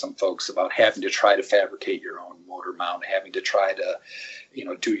scare some folks about having to try to fabricate your own motor mount, having to try to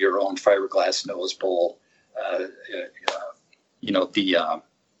do your own fiberglass nose bowl. The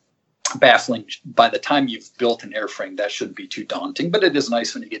baffling, by the time you've built an airframe, that shouldn't be too daunting, but it is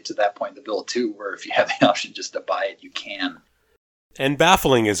nice when you get to that point in the build too, where if you have the option just to buy it, you can. And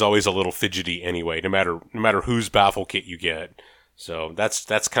baffling is always a little fidgety anyway, no matter whose baffle kit you get. So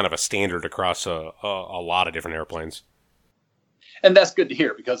that's kind of a standard across a lot of different airplanes. And that's good to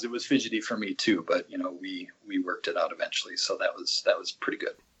hear, because it was fidgety for me too, but we worked it out eventually, so that was pretty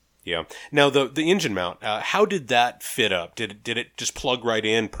good. Yeah. Now the engine mount, how did that fit up? Did it just plug right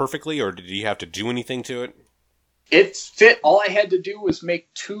in perfectly, or did you have to do anything to it? It fit. All I had to do was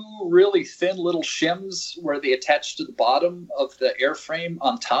make two really thin little shims where they attached to the bottom of the airframe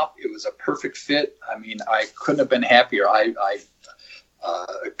on top. It was a perfect fit. I mean, I couldn't have been happier. I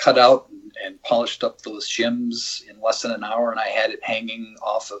cut out and polished up those shims in less than an hour, and I had it hanging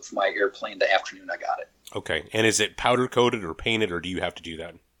off of my airplane the afternoon I got it. Okay. And is it powder coated or painted, or do you have to do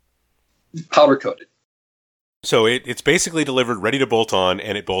that? Powder coated. So it's basically delivered ready to bolt on,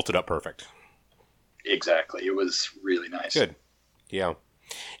 and it bolted up perfect. Exactly. It was really nice. Good. Yeah.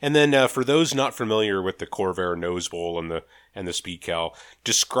 And then for those not familiar with the Corvair nose bowl and the speed cowl,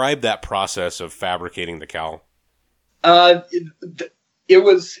 describe that process of fabricating the cowl. It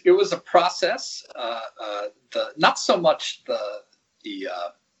was a process. Not so much the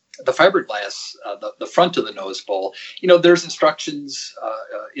the fiberglass, the front of the nose bowl, there's instructions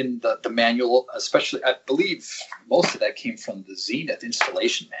in the manual, especially, I believe most of that came from the Zenith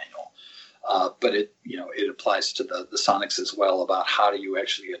installation manual. But it applies to the Sonics as well, about how do you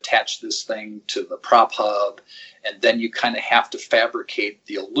actually attach this thing to the prop hub. And then you kind of have to fabricate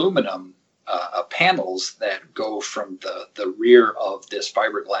the aluminum panels that go from the rear of this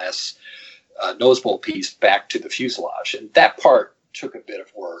fiberglass nose bowl piece back to the fuselage. And that part took a bit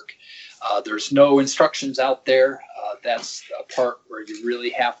of work. There's no instructions out there. That's a part where you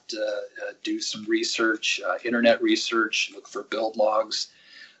really have to do some research, internet research, look for build logs.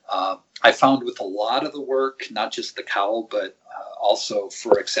 I found with a lot of the work, not just the cowl, but also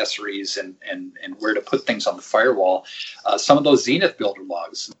for accessories and where to put things on the firewall, some of those Zenith builder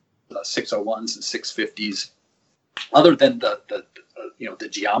logs, 601s and 650s, other than the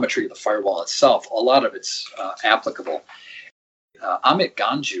geometry of the firewall itself, a lot of it's applicable. Amit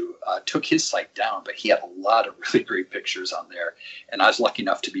Ganju took his site down, but he had a lot of really great pictures on there. And I was lucky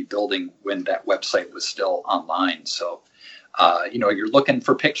enough to be building when that website was still online. So, you're looking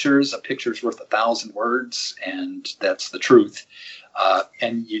for pictures. A picture's worth 1,000 words, and that's the truth.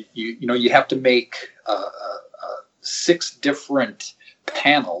 And you have to make 6 different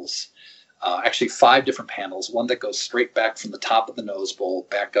panels, actually 5 different panels. One that goes straight back from the top of the nose bowl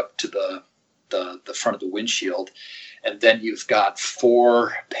back up to the front of the windshield. And then you've got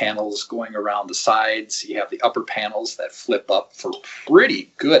 4 panels going around the sides. You have the upper panels that flip up for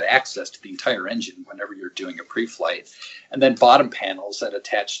pretty good access to the entire engine whenever you're doing a pre-flight. And then bottom panels that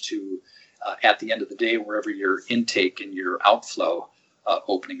attach to, at the end of the day, wherever your intake and your outflow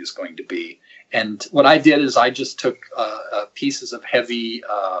opening is going to be. And what I did is I just took pieces of heavy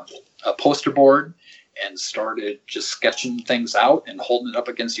poster board and started just sketching things out and holding it up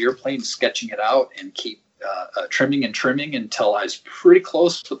against the airplane, sketching it out, and keep trimming until I was pretty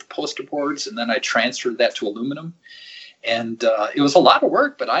close with the poster boards, and then I transferred that to aluminum. And it was a lot of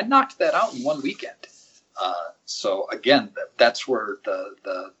work, but I knocked that out in one weekend. So again, that's where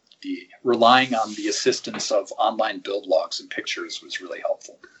the relying on the assistance of online build logs and pictures was really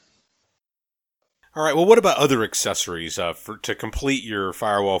helpful. All right. Well, what about other accessories to complete your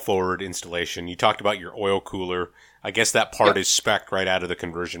firewall forward installation? You talked about your oil cooler. I guess that part is spec'd right out of the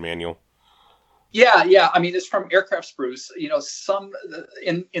conversion manual. Yeah. I mean, it's from Aircraft Spruce. Some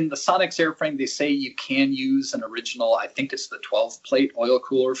in the Sonics airframe, they say you can use an original. I think it's the 12-plate oil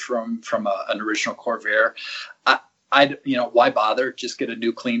cooler from an original Corvair. Why bother? Just get a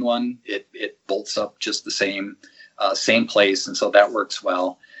new clean one. It bolts up just the same place, and so that works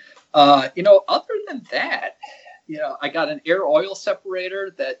well. Other than that, I got an air oil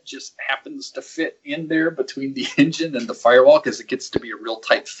separator that just happens to fit in there between the engine and the firewall because it gets to be a real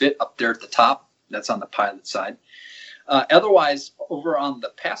tight fit up there at the top. That's on the pilot side. Otherwise, over on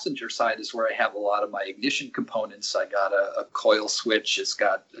the passenger side is where I have a lot of my ignition components. I got a coil switch. It's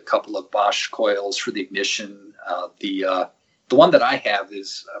got a couple of Bosch coils for the ignition. The one that I have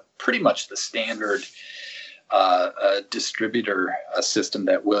is pretty much the standard distributor system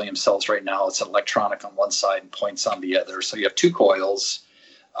that Williams sells right now. It's electronic on one side and points on the other. So you have 2 coils,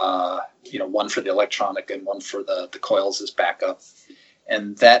 one for the electronic and one for the coils as backup.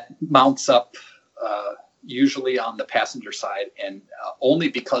 And that mounts up usually on the passenger side, and only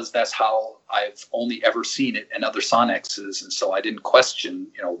because that's how I've only ever seen it in other Sonixes. And so I didn't question,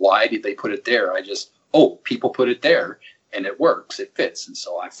 why did they put it there? I just, people put it there and it works, it fits. And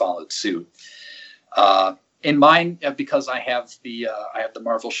so I followed suit. In mine, because I have the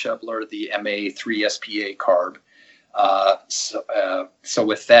Marvel Shebler, the MA3 SPA carb. So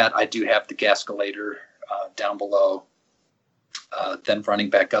with that, I do have the gascolator down below, then running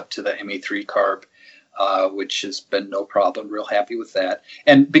back up to the MA3 carb, which has been no problem. Real happy with that.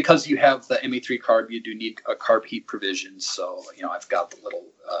 And because you have the MA3 carb, you do need a carb heat provision. So, I've got the little,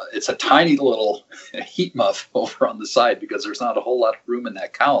 it's a tiny little heat muff over on the side because there's not a whole lot of room in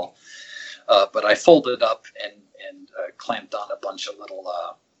that cowl. But I folded up and clamped on a bunch of little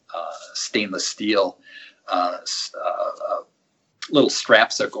stainless steel little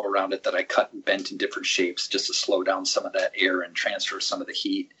straps that go around it that I cut and bent in different shapes just to slow down some of that air and transfer some of the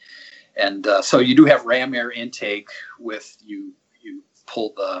heat. And so you do have ram air intake with you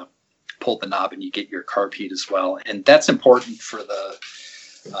pull the knob and you get your carb heat as well. And that's important for the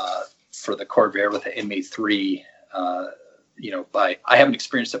Corvair with the MA3. I haven't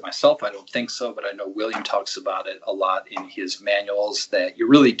experienced it myself. I don't think so, but I know William talks about it a lot in his manuals that you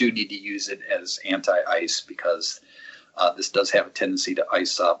really do need to use it as anti-ice because this does have a tendency to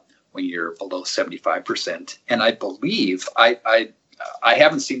ice up when you're below 75%. And I believe I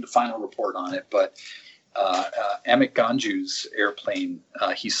haven't seen the final report on it, but Amit Ganju's airplane.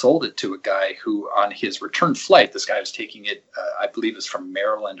 He sold it to a guy who, on his return flight, this guy was taking it, I believe it's from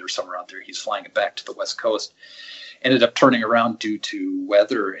Maryland or somewhere out there. He's flying it back to the West Coast. Ended up turning around due to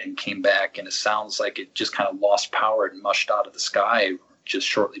weather and came back, and it sounds like it just kind of lost power and mushed out of the sky just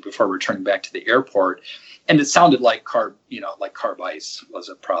shortly before returning back to the airport. And it sounded like carb ice was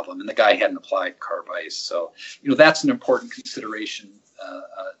a problem, and the guy hadn't applied carb ice. So, that's an important consideration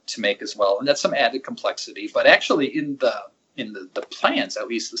to make as well, and that's some added complexity. But actually, in the plans, at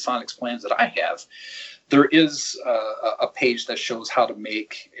least the Sonex plans that I have, there is a page that shows how to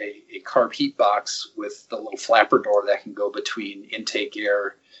make a carb heat box with the little flapper door that can go between intake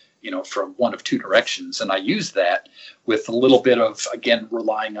air, from one of two directions. And I use that with a little bit of, again,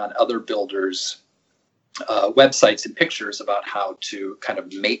 relying on other builders' websites and pictures about how to kind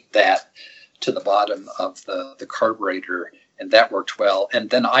of mate that to the bottom of the carburetor. And that worked well.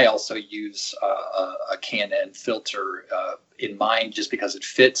 And then I also use a K&N filter in mind, just because it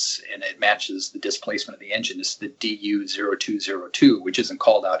fits and it matches the displacement of the engine. It's the DU0202, which isn't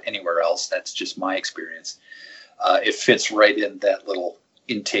called out anywhere else. That's just my experience. It fits right in that little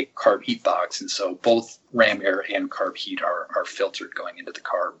intake carb heat box. And so both ram air and carb heat are filtered going into the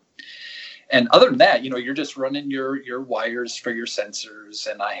carb. And other than that, you're just running your wires for your sensors,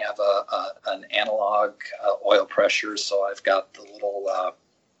 and I have an analog oil pressure. So I've got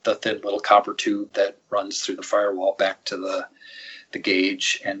the thin little copper tube that runs through the firewall back to the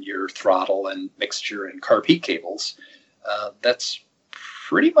gauge, and your throttle and mixture and carb heat cables. That's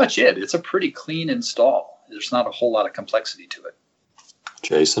pretty much it. It's a pretty clean install. There's not a whole lot of complexity to it.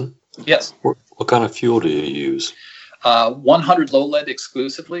 Jason? Yes. What kind of fuel do you use? 100 low lead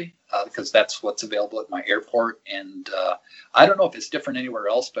exclusively, because that's what's available at my airport. And I don't know if it's different anywhere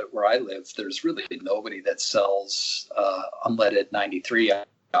else, but where I live, there's really nobody that sells unleaded 93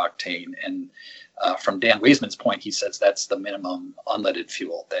 octane. And from Dan Weisman's point, he says that's the minimum unleaded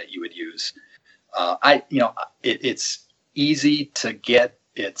fuel that you would use. It's easy to get.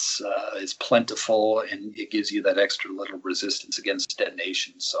 It's plentiful, and it gives you that extra little resistance against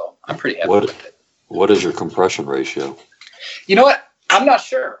detonation. So I'm pretty happy with it. What is your compression ratio? You know what? I'm not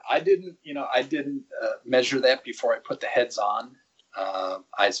sure. I didn't measure that before I put the heads on.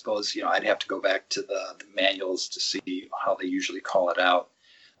 I suppose, I'd have to go back to the manuals to see how they usually call it out.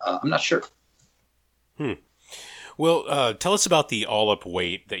 I'm not sure. Well, tell us about the all-up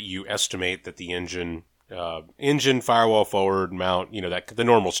weight that you estimate that the engine, firewall forward, mount, the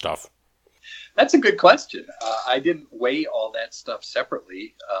normal stuff. That's a good question. I didn't weigh all that stuff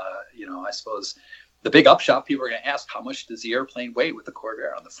separately. I suppose the big upshot, people are going to ask, how much does the airplane weigh with the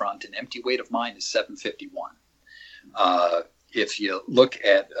Corvair on the front? An empty weight of mine is 751. If you look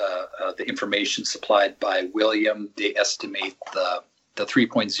at the information supplied by William, they estimate the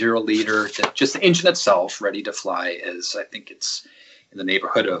 3.0 liter, just the engine itself, ready to fly, is, I think it's in the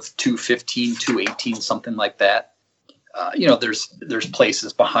neighborhood of 215, 218, something like that. There's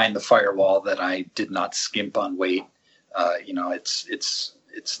places behind the firewall that I did not skimp on weight.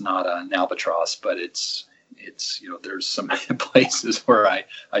 It's not an albatross, but it's there's some places where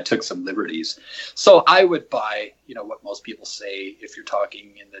I took some liberties. So I would buy, what most people say, if you're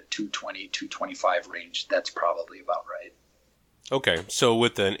talking in the 220, 225 range, that's probably about right. Okay, so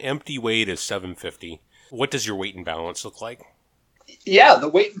with an empty weight is 750, what does your weight and balance look like? Yeah, the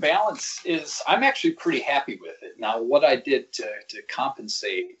weight and balance is, I'm actually pretty happy with it. Now, what I did to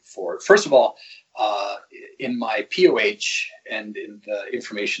compensate for it, first of all, in my POH and in the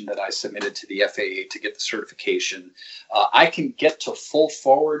information that I submitted to the FAA to get the certification, I can get to full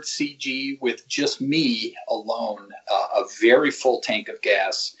forward CG with just me alone, a very full tank of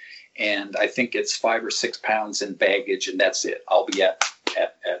gas, and I think it's 5 or 6 pounds in baggage, and that's it. I'll be at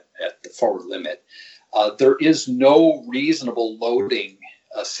the forward limit. There is no reasonable loading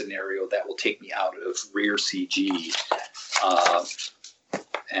scenario that will take me out of rear CG.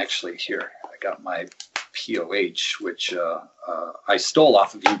 Actually, here, I got my POH, which I stole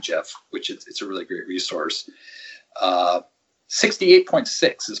off of you, Jeff, which it's a really great resource.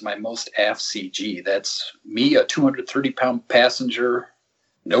 68.6 is my most aft CG. That's me, a 230-pound passenger,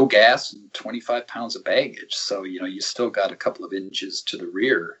 no gas, and 25 pounds of baggage. So, you still got a couple of inches to the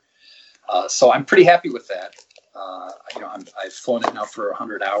rear. So I'm pretty happy with that. I've flown it now for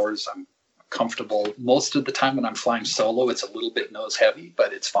 100 hours. I'm comfortable. Most of the time when I'm flying solo, it's a little bit nose heavy,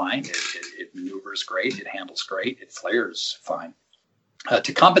 but it's fine. It maneuvers great. It handles great. It flares fine.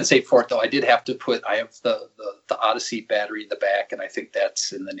 To compensate for it, though, I did have to I have the Odyssey battery in the back, and I think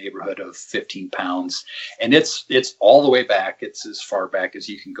that's in the neighborhood of 15 pounds. And it's all the way back. It's as far back as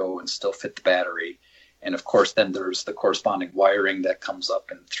you can go and still fit the battery. And of course, then there's the corresponding wiring that comes up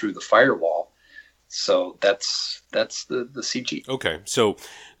and through the firewall. So that's the CG. Okay, so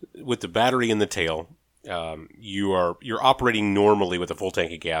with the battery in the tail, you're operating normally with a full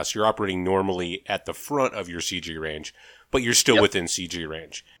tank of gas. You're operating normally at the front of your CG range, but you're still within CG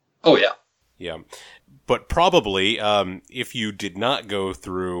range. Oh yeah. Yeah, but probably if you did not go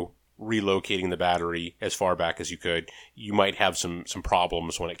through relocating the battery as far back as you could, you might have some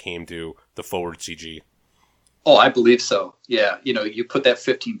problems when it came to the forward CG. Oh, I believe so. Yeah, you put that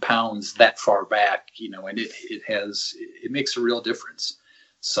 15 pounds that far back, and it makes a real difference.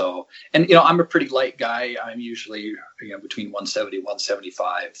 So, and I'm a pretty light guy. I'm usually between 170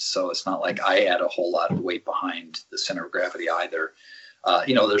 175, so it's not like I add a whole lot of weight behind the center of gravity either.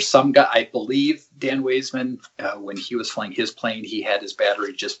 There's some guy, I believe Dan Weisman, when he was flying his plane, he had his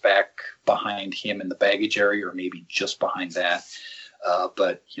battery just back behind him in the baggage area, or maybe just behind that.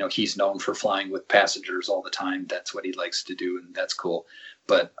 But he's known for flying with passengers all the time. That's what he likes to do, and that's cool.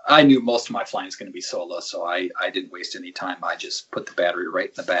 But I knew most of my flying is going to be solo, so I didn't waste any time. I just put the battery right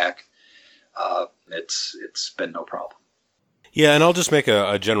in the back. It's been no problem. Yeah, and I'll just make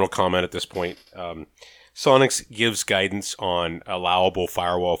a general comment at this point. Sonex gives guidance on allowable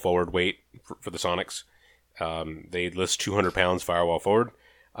firewall forward weight for the Sonex. They list 200 pounds firewall forward.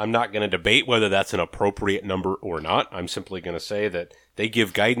 I'm not going to debate whether that's an appropriate number or not. I'm simply going to say that they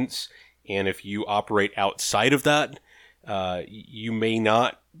give guidance, and if you operate outside of that, you may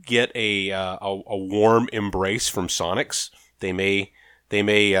not get a warm embrace from Sonex. They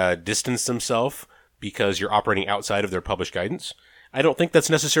may distance themselves because you're operating outside of their published guidance. I don't think that's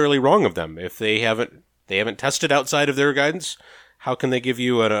necessarily wrong of them. If they haven't tested outside of their guidance, how can they give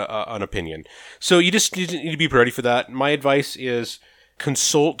you an opinion? So you need to be ready for that. My advice is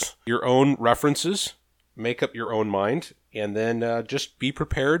consult your own references, make up your own mind, and then just be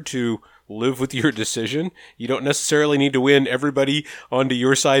prepared to live with your decision. You don't necessarily need to win everybody onto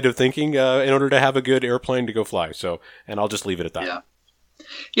your side of thinking in order to have a good airplane to go fly. So, and I'll just leave it at that.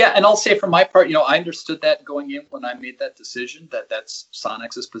 Yeah, and I'll say from my part, I understood that going in when I made that decision, that's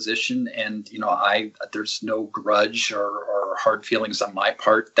Sonex's position, and there's no grudge or hard feelings on my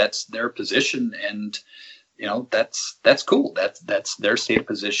part. That's their position, and that's cool. That's their stated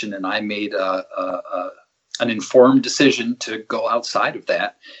position, and I made an informed decision to go outside of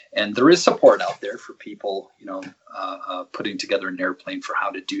that. And there is support out there for people, putting together an airplane for how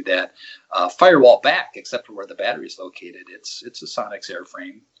to do that. Firewall back, except for where the battery is located, it's a Sonex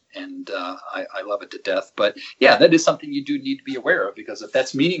airframe, and I love it to death. But yeah, that is something you do need to be aware of, because if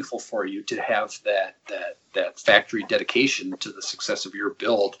that's meaningful for you to have that factory dedication to the success of your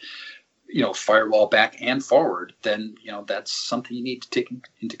build, firewall back and forward, then that's something you need to take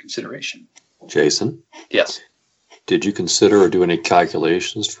into consideration. Jason? Yes. Did you consider or do any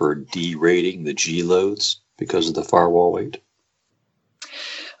calculations for derating the G loads because of the firewall weight?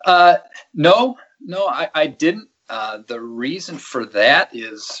 No, I didn't. The reason for that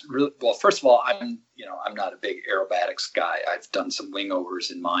is really, well, first of all, I'm not a big aerobatics guy. I've done some wing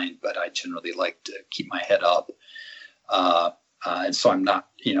overs in mine, but I generally like to keep my head up. And so I'm not,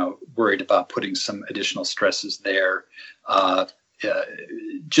 worried about putting some additional stresses there.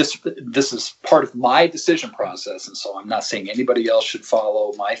 Just this is part of my decision process, and so I'm not saying anybody else should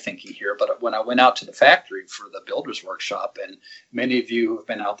follow my thinking here. But when I went out to the factory for the builder's workshop, and many of you who have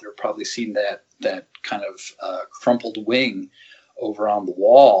been out there have probably seen that kind of crumpled wing over on the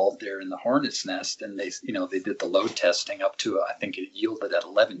wall there in the hornet's nest, and they did the load testing up to, I think it yielded at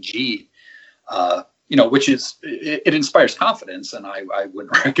 11G. Which is, it inspires confidence, and I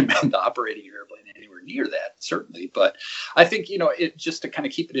wouldn't recommend operating your airplane anywhere near that, certainly. But I think, it just to kind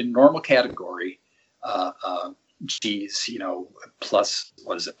of keep it in normal category, G's, plus,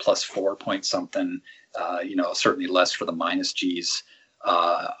 what is it, plus 4 point something, certainly less for the minus G's.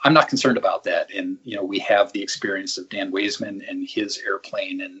 I'm not concerned about that. And, we have the experience of Dan Weisman and his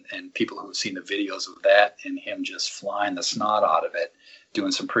airplane, and people who have seen the videos of that and him just flying the snot out of it,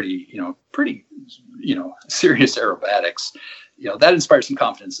 doing some pretty serious aerobatics. That inspires some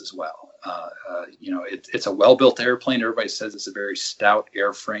confidence as well. It's a well-built airplane. Everybody says it's a very stout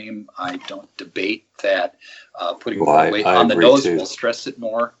airframe. I don't debate that. Putting more weight on the nose will stress it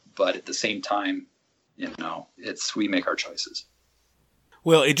more, but at the same time, we make our choices.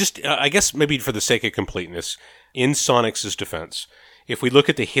 Well, it just, I guess maybe for the sake of completeness, in Sonex's defense, if we look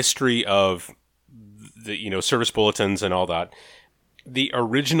at the history of the, service bulletins and all that, the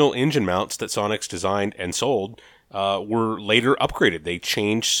original engine mounts that Sonex designed and sold were later upgraded. They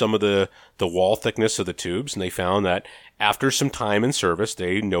changed some of the wall thickness of the tubes, and they found that after some time in service,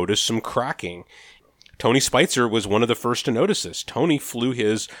 they noticed some cracking. Tony Spitzer was one of the first to notice this. Tony flew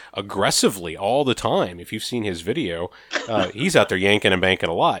his aggressively all the time. If you've seen his video, he's out there yanking and banking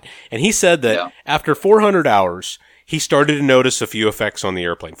a lot. And he said that after 400 hours, he started to notice a few effects on the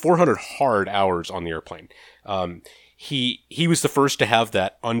airplane. 400 hard hours on the airplane. He was the first to have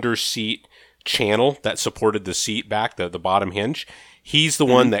that under seat channel that supported the seat back, the bottom hinge. He's the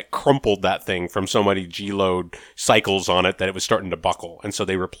one that crumpled that thing from so many G-load cycles on it that it was starting to buckle. And so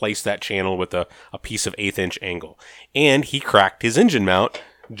they replaced that channel with a piece of 1/8 inch angle. And he cracked his engine mount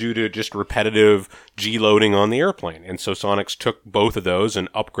due to just repetitive G-loading on the airplane. And so Sonex took both of those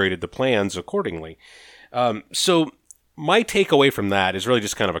and upgraded the plans accordingly. So my takeaway from that is really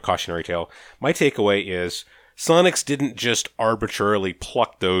just kind of a cautionary tale. My takeaway is Sonex didn't just arbitrarily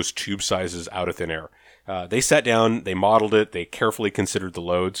pluck those tube sizes out of thin air. They sat down, they modeled it, they carefully considered the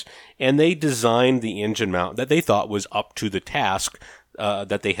loads, and they designed the engine mount that they thought was up to the task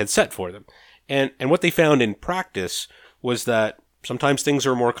that they had set for them. And what they found in practice was that sometimes things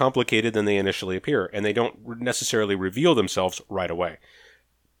are more complicated than they initially appear, and they don't necessarily reveal themselves right away.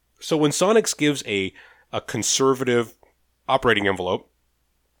 So when Sonex gives a conservative operating envelope,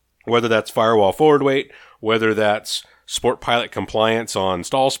 whether that's firewall forward weight, whether that's Sport Pilot compliance on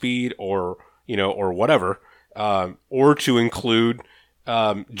stall speed, or whatever, or to include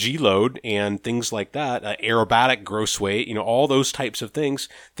G-load and things like that, aerobatic gross weight, all those types of things,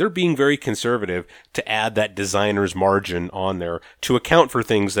 they're being very conservative to add that designer's margin on there to account for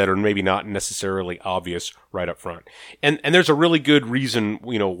things that are maybe not necessarily obvious right up front. And there's a really good reason,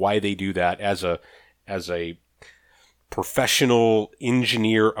 why they do that as a professional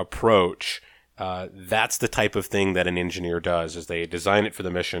engineer approach. That's the type of thing that an engineer does, is they design it for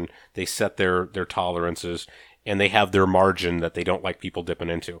the mission, they set their tolerances, and they have their margin that they don't like people dipping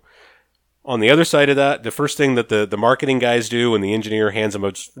into. On the other side of that, the first thing that the marketing guys do when the engineer hands them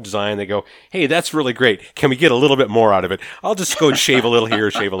a design, they go, hey, that's really great. Can we get a little bit more out of it? I'll just go and shave a little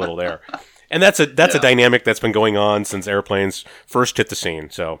here, shave a little there. And that's a dynamic that's been going on since airplanes first hit the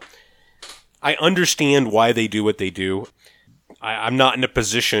scene. So I understand why they do what they do. I'm not in a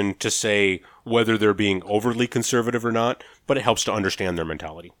position to say whether they're being overly conservative or not, but it helps to understand their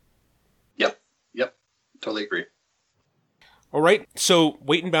mentality. Yep. Totally agree. All right. So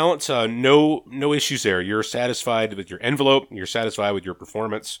weight and balance, no issues there. You're satisfied with your envelope. You're satisfied with your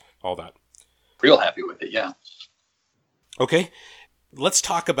performance, all that. Real happy with it. Yeah. Okay. Let's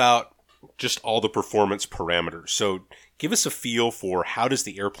talk about just all the performance parameters. So give us a feel for how does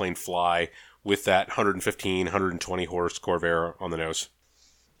the airplane fly with that 115, 120 horse Corvair on the nose?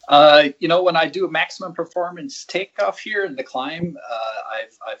 When I do a maximum performance takeoff here in the climb,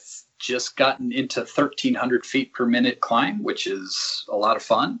 I've just gotten into 1,300 feet per minute climb, which is a lot of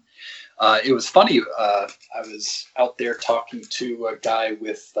fun. It was funny. I was out there talking to a guy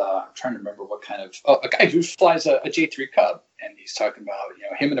with, I'm trying to remember what kind of, a guy who flies a J3 Cub. And he's talking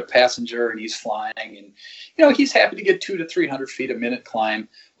about, him and a passenger, and he's flying, and, he's happy to get 200 to 300 feet a minute climb.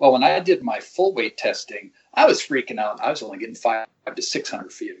 Well, when I did my full weight testing, I was freaking out. I was only getting 500 to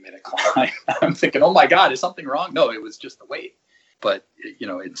 600 feet a minute climb. I'm thinking, oh my God, is something wrong? No, it was just the weight. But,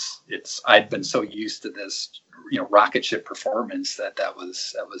 I'd been so used to this, rocket ship performance that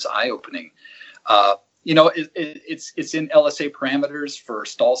was eye-opening. It's in LSA parameters for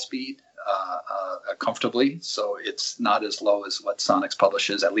stall speed comfortably, so it's not as low as what Sonex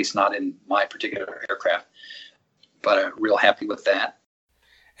publishes, at least not in my particular aircraft. But I'm real happy with that.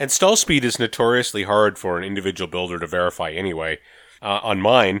 And stall speed is notoriously hard for an individual builder to verify anyway. On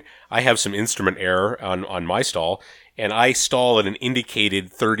mine, I have some instrument error on my stall, and I stall at an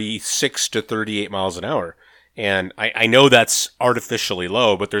indicated 36 to 38 miles an hour. And I know that's artificially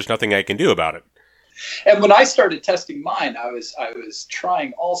low, but there's nothing I can do about it. And when I started testing mine, I was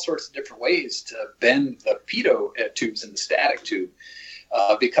trying all sorts of different ways to bend the pitot tubes in the static tube,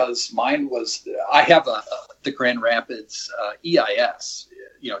 because mine was, I have the Grand Rapids EIS,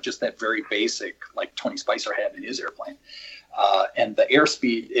 just that very basic, like Tony Spicer had in his airplane. And the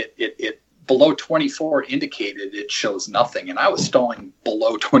airspeed, it below 24 indicated, it shows nothing. And I was stalling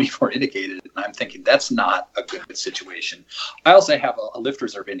below 24 indicated. And I'm thinking that's not a good situation. I also have a lift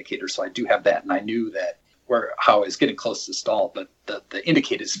reserve indicator, so I do have that. And I knew that how I was getting close to stall, but the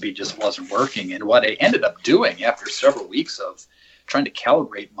indicated speed just wasn't working. And what I ended up doing after several weeks of trying to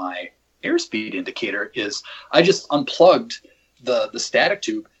calibrate my airspeed indicator is I just unplugged the static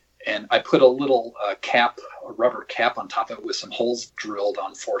tube, and I put a little a rubber cap on top of it with some holes drilled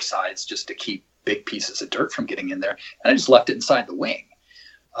on four sides just to keep big pieces of dirt from getting in there. And I just left it inside the wing.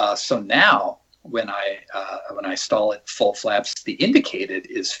 So now when I stall at full flaps, the indicated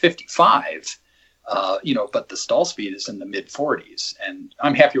is 55, But the stall speed is in the mid 40s, and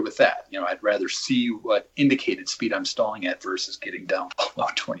I'm happier with that. I'd rather see what indicated speed I'm stalling at versus getting down below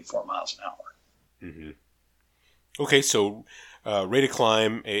 24 miles an hour. Mm-hmm. Okay, so rate of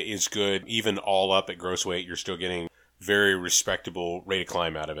climb is good. Even all up at gross weight, you're still getting very respectable rate of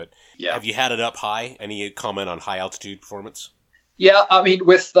climb out of it. Yeah. Have you had it up high? Any comment on high altitude performance? Yeah, I mean,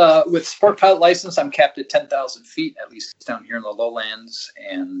 with sport pilot license, I'm capped at 10,000 feet, at least down here in the lowlands,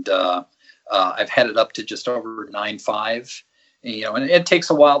 and I've had it up to just over 9.5. And it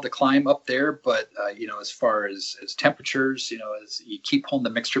takes a while to climb up there, but as far as temperatures, as you keep pulling the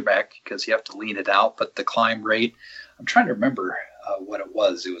mixture back because you have to lean it out, but the climb rate, I'm trying to remember what it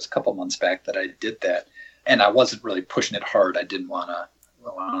was. It was a couple months back that I did that, and I wasn't really pushing it hard. I didn't want to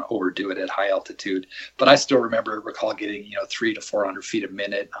overdo it at high altitude, but I still recall getting 300 to 400 feet a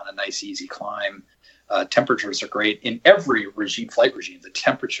minute on a nice easy climb. Temperatures are great in every flight regime. The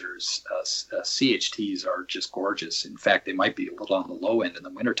temperatures, CHTs are just gorgeous. In fact, they might be a little on the low end in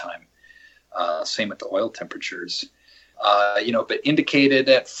the wintertime. Same with the oil temperatures. But indicated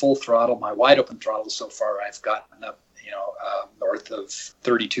at full throttle, my wide open throttle so far, I've gotten up north of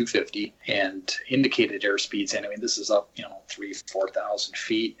 3250, and indicated airspeeds. And I mean, this is up 4,000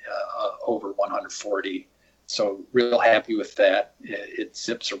 feet over 140. So real happy with that. It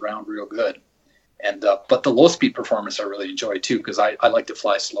zips around real good. And but the low speed performance I really enjoy too, because I like to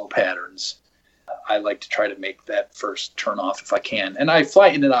fly slow patterns. I like to try to make that first turn off if I can. And I fly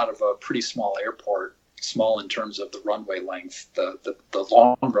in and out of a pretty small airport, small in terms of the runway length. The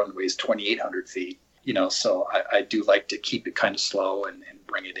long runway is 2,800 feet. So I do like to keep it kind of slow and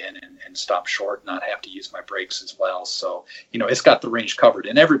bring it in and stop short, not have to use my brakes as well. So, it's got the range covered.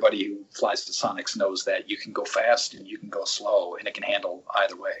 And everybody who flies the Sonics knows that you can go fast and you can go slow, and it can handle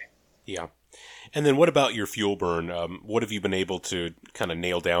either way. Yeah. And then what about your fuel burn? What have you been able to kind of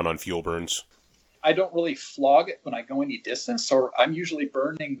nail down on fuel burns? I don't really flog it when I go any distance, or I'm usually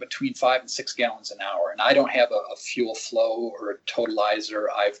burning between 5 and 6 gallons an hour. And I don't have a fuel flow or a totalizer.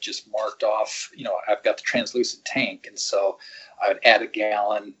 I've just marked off, I've got the translucent tank. And so I would add a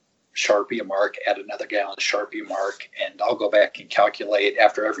gallon, Sharpie a mark, add another gallon, Sharpie a mark, and I'll go back and calculate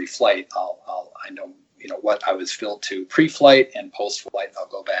after every flight. I know what I was filled to pre-flight and post-flight. I'll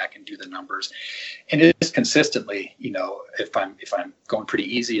go back and do the numbers, and it is consistently, if I'm going pretty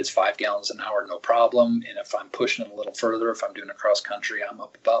easy, it's 5 gallons an hour, no problem. And if I'm pushing it a little further, if I'm doing a cross country, I'm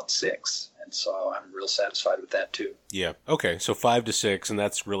up about 6. And so I'm real satisfied with that too. Yeah. Okay. So 5 to 6, and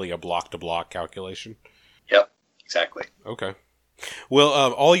that's really a block to block calculation. Yep. Exactly. Okay. Well,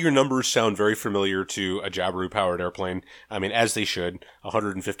 all your numbers sound very familiar to a Jabiru-powered airplane. I mean, as they should.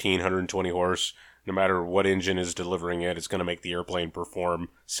 115, 120 horse. No matter what engine is delivering it, it's going to make the airplane perform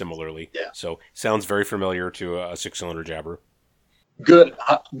similarly. Yeah. So, sounds very familiar to a 6-cylinder Jabiru. Good.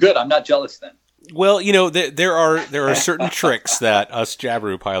 I'm not jealous then. Well, there are certain tricks that us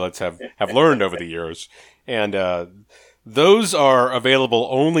Jabiru pilots have learned over the years, and those are available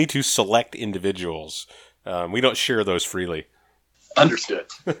only to select individuals. We don't share those freely. Understood.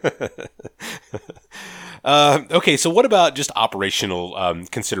 Okay, so what about just operational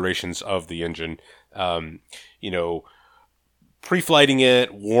considerations of the engine? Pre-flighting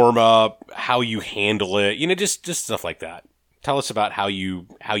it, warm up, how you handle it, just stuff like that. Tell us about how you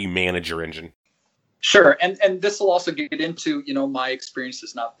manage your engine. Sure, and this will also get into my experience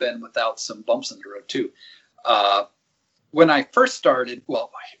has not been without some bumps in the road too. When I first started,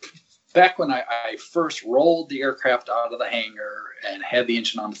 back when I first rolled the aircraft out of the hangar and had the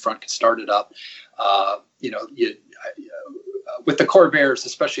engine on the front, could start it up, with the Corvairs,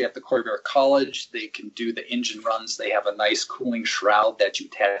 especially at the Corvair College, they can do the engine runs. They have a nice cooling shroud that you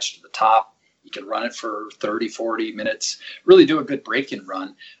attach to the top. You can run it for 30, 40 minutes, really do a good break-in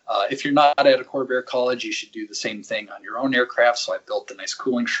run. If you're not at a Corvair College, you should do the same thing on your own aircraft. So I built a nice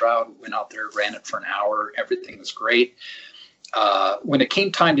cooling shroud, went out there, ran it for an hour. Everything was great. When it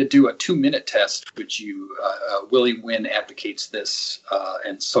came time to do a 2-minute test, which William Wynn advocates this,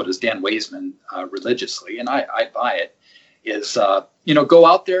 and so does Dan Weisman religiously, and I buy it, is, go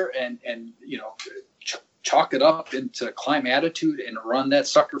out there and chalk it up into climb attitude and run that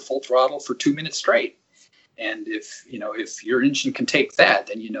sucker full throttle for 2 minutes straight. And if your engine can take that,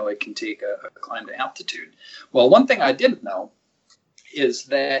 then it can take a climb to altitude. Well, one thing I didn't know is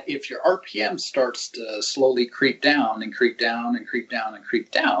that if your RPM starts to slowly creep down and creep down and creep down and creep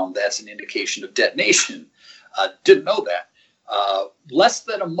down, that's an indication of detonation. Didn't know that. Less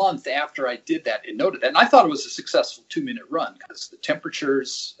than a month after I did that, it noted that, and I thought it was a successful 2-minute run because the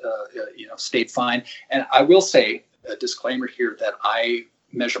temperatures, stayed fine. And I will say a disclaimer here that I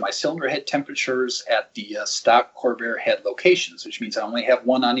measure my cylinder head temperatures at the stock Corvair head locations, which means I only have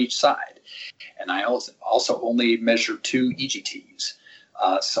one on each side. And I also only measure 2 EGTs.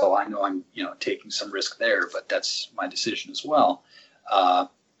 So I know I'm, taking some risk there, but that's my decision as well.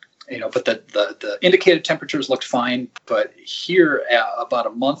 But the indicated temperatures looked fine. But here, about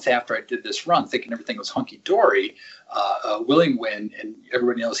a month after I did this run, thinking everything was hunky-dory, William Wynn, and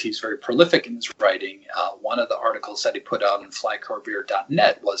everybody knows he's very prolific in his writing, one of the articles that he put out on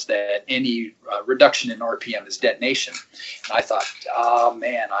flycorvair.net was that any reduction in RPM is detonation. And I thought, oh,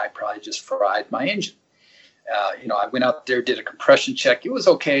 man, I probably just fried my engine. I went out there, did a compression check. It was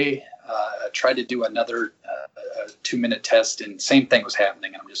okay. Tried to do another 2-minute test, and same thing was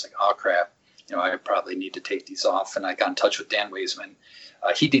happening. And I'm just like, oh, crap. I probably need to take these off. And I got in touch with Dan Weisman.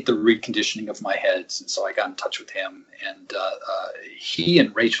 He did the reconditioning of my heads, and so I got in touch with him. And he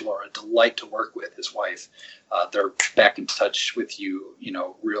and Rachel are a delight to work with, his wife. They're back in touch with you,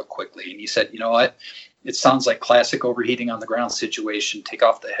 real quickly. And he said, you know what? It sounds like classic overheating on the ground situation. Take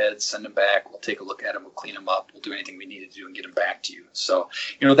off the heads, send them back. We'll take a look at them. We'll clean them up. We'll do anything we need to do and get them back to you. So,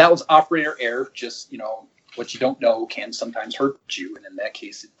 that was operator error. Just, what you don't know can sometimes hurt you. And in that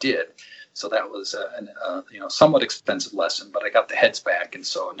case, it did. So that was a somewhat expensive lesson, but I got the heads back. And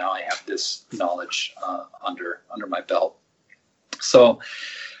so now I have this knowledge under my belt. So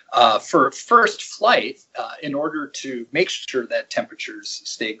for first flight, in order to make sure that temperatures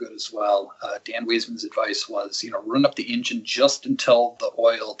stay good as well, Dan Weisman's advice was, run up the engine just until the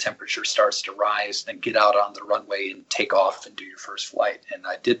oil temperature starts to rise, then get out on the runway and take off and do your first flight. And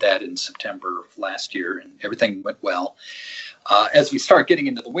I did that in September of last year, and everything went well. As we start getting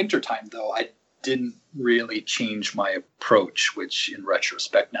into the wintertime, though, I didn't really change my approach, which in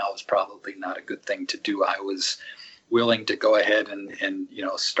retrospect now is probably not a good thing to do. I was willing to go ahead and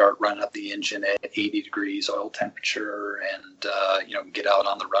start running up the engine at 80 degrees oil temperature and get out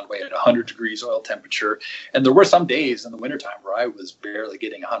on the runway at 100 degrees oil temperature. And there were some days in the wintertime where I was barely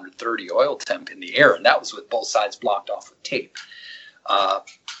getting 130 oil temp in the air, and that was with both sides blocked off with tape.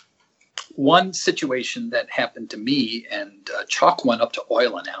 One situation that happened to me, and chalk one up to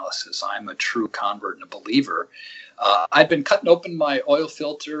oil analysis. I'm a true convert and a believer. I'd been cutting open my oil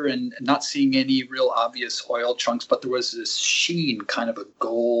filter and not seeing any real obvious oil chunks, but there was this sheen, kind of a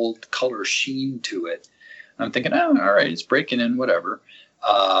gold color sheen to it. And I'm thinking, all right, it's breaking in, whatever.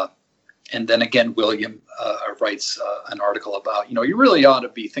 And then again, William writes an article about, you really ought to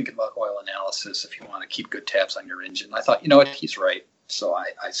be thinking about oil analysis if you want to keep good tabs on your engine. I thought, he's right. So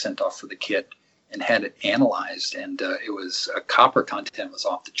I sent off for the kit and had it analyzed, and it was copper content was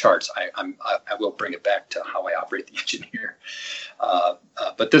off the charts. I will bring it back to how I operate the engine here.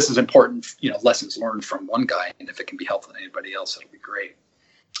 But this is important, lessons learned from one guy, and if it can be helpful to anybody else, it'll be great.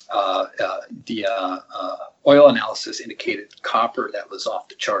 The oil analysis indicated copper that was off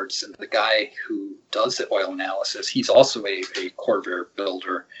the charts, and the guy who does the oil analysis, he's also a Corvair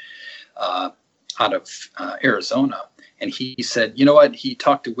builder out of Arizona. And he said, you know what? He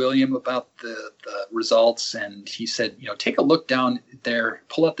talked to William about the results, and he said, take a look down there,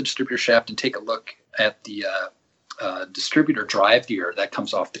 pull up the distributor shaft, and take a look at the distributor drive gear that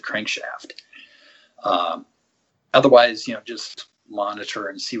comes off the crankshaft. Otherwise, just monitor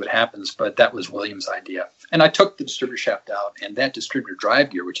and see what happens. But that was William's idea. And I took the distributor shaft out, and that distributor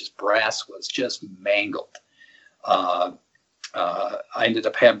drive gear, which is brass, was just mangled. I ended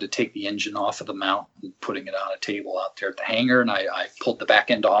up having to take the engine off of the mount and putting it on a table out there at the hangar, and I pulled the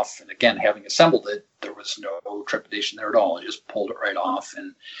back end off. And again, having assembled it, there was no trepidation there at all. I just pulled it right off,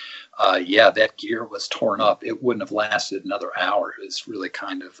 and that gear was torn up. It wouldn't have lasted another hour. It's really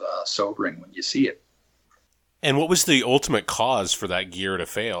kind of sobering when you see it. And what was the ultimate cause for that gear to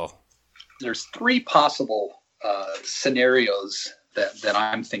fail? There's 3 possible scenarios that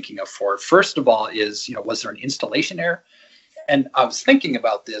I'm thinking of for it. First of all is, was there an installation error? And I was thinking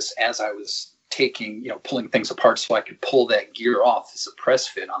about this as I was pulling things apart so I could pull that gear off as a press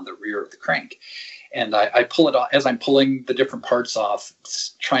fit on the rear of the crank. And I pull it off as I'm pulling the different parts off,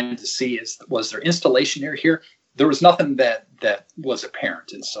 trying to see, was there installation error here? There was nothing that was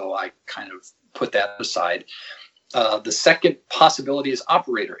apparent. And so I kind of put that aside. The second possibility is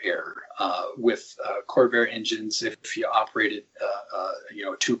operator error with Corvair engines. If you operate it,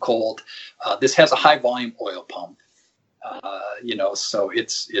 too cold, this has a high volume oil pump. So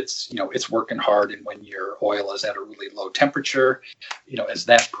it's working hard, and when your oil is at a really low temperature, is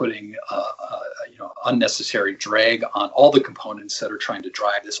that putting unnecessary drag on all the components that are trying to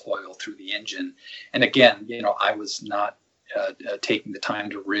drive this oil through the engine. And again, I was not taking the time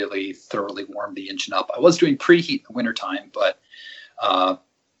to really thoroughly warm the engine up. I was doing preheat in the wintertime, but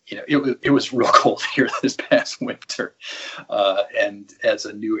it was real cold here this past winter. And as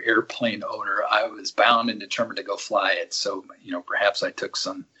a new airplane owner, I was bound and determined to go fly it. So, perhaps I took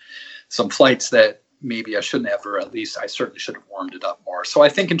some flights that maybe I shouldn't have, or at least I certainly should have warmed it up more. So I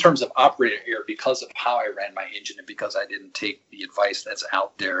think in terms of operator air, because of how I ran my engine and because I didn't take the advice that's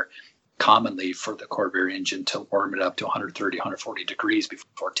out there commonly for the Corvair engine to warm it up to 130, 140 degrees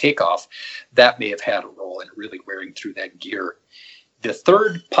before takeoff, that may have had a role in really wearing through that gear. The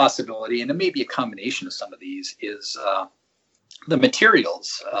third possibility, and it may be a combination of some of these, is the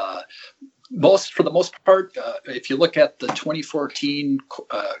materials. For the most part, if you look at the 2014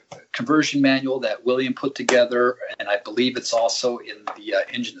 conversion manual that William put together, and I believe it's also in the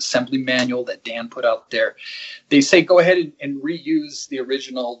engine assembly manual that Dan put out there, they say go ahead and reuse the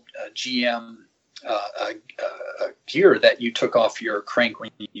original GM gear that you took off your crank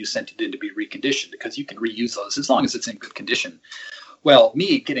when you sent it in to be reconditioned, because you can reuse those as long as it's in good condition. Well,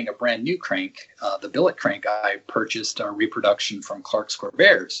 me getting a brand new crank, the billet crank, I purchased a reproduction from Clark's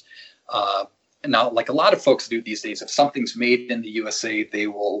Corvairs. Now, like a lot of folks do these days, if something's made in the USA, they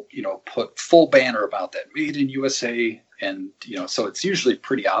will, put full banner about that, made in USA, and so it's usually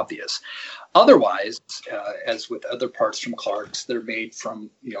pretty obvious. Otherwise, as with other parts from Clark's, they're made from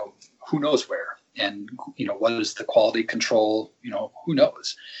who knows where, and what is the quality control? Who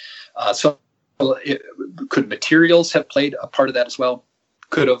knows? Could materials have played a part of that as well?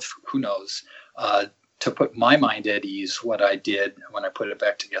 Could have. Who knows? To put my mind at ease, what I did when I put it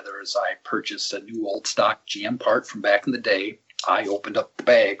back together is I purchased a new old stock GM part from back in the day. I opened up the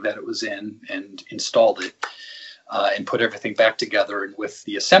bag that it was in and installed it and put everything back together. And with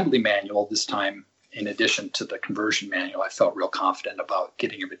the assembly manual this time, in addition to the conversion manual, I felt real confident about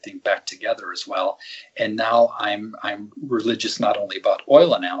getting everything back together as well. And now I'm religious not only about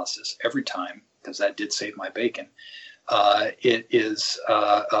oil analysis every time, because that did save my bacon. It is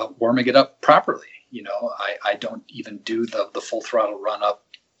warming it up properly. I don't even do the full throttle run up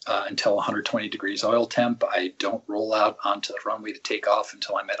until 120 degrees oil temp. I don't roll out onto the runway to take off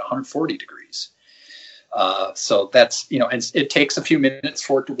until I'm at 140 degrees. So that's, and it takes a few minutes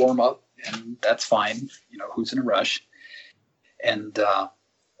for it to warm up, and that's fine. Who's in a rush? And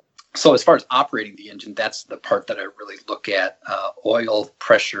so as far as operating the engine, that's the part that I really look at. Oil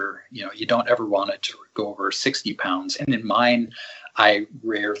pressure, you don't ever want it to go over 60 pounds. And in mine, I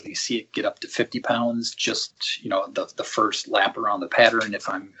rarely see it get up to 50 pounds, just, the first lap around the pattern. If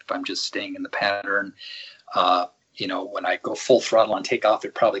I'm just staying in the pattern, when I go full throttle on takeoff,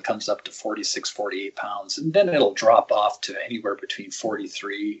 it probably comes up to 46, 48 pounds. And then it'll drop off to anywhere between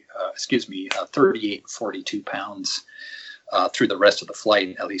 38, 42 pounds through the rest of the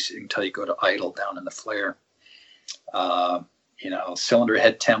flight, at least until you go to idle down in the flare. Cylinder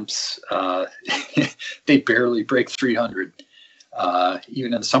head temps, they barely break 300.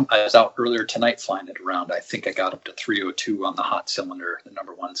 Even in I was out earlier tonight flying it around. I think I got up to 302 on the hot cylinder, the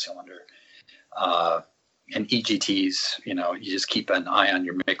number one cylinder. And EGTs, you just keep an eye on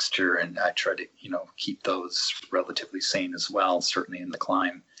your mixture, and I try to, keep those relatively sane as well, certainly in the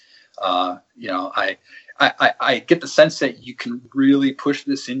climb. I get the sense that you can really push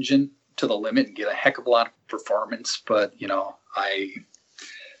this engine to the limit and get a heck of a lot of performance, but,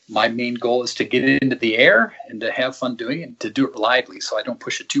 my main goal is to get it into the air and to have fun doing it and to do it reliably, so I don't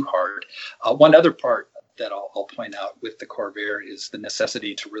push it too hard. One other part that I'll point out with the Corvair is the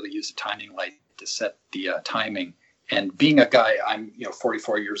necessity to really use a timing light to set the timing. And being a guy, I'm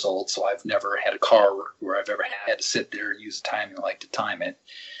 44 years old, so I've never had a car where I've ever had to sit there and use a timing light to time it.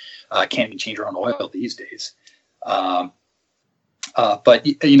 I can't even change around oil these days. But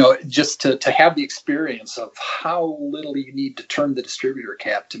just to have the experience of how little you need to turn the distributor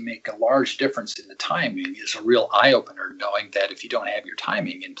cap to make a large difference in the timing is a real eye-opener, knowing that if you don't have your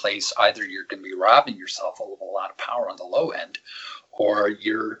timing in place, either you're going to be robbing yourself of a lot of power on the low end, or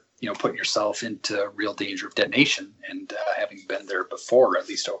you're putting yourself into real danger of detonation. And having been there before, at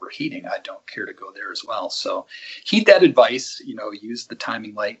least overheating, I don't care to go there as well. So heed that advice, use the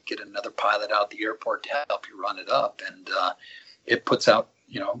timing light, get another pilot out the airport to help you run it up. And it puts out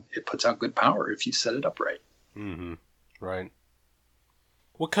good power if you set it up right. Mm-hmm. Right.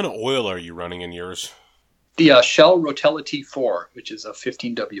 What kind of oil are you running in yours? The Shell Rotella T4, which is a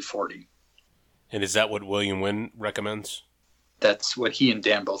 15W40. And is that what William Wynn recommends? That's what he and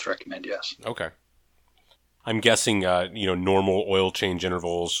Dan both recommend, yes. Okay. I'm guessing, normal oil change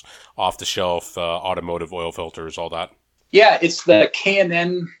intervals, off-the-shelf automotive oil filters, all that. Yeah, it's the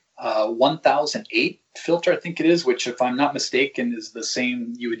K&N 1008 filter, I think it is, which, if I'm not mistaken, is the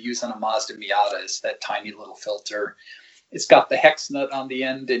same you would use on a Mazda Miata. It's that tiny little filter. it's got the hex nut on the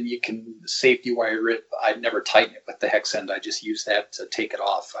end, and you can safety wire it. I never tighten it with the hex end. I just use that to take it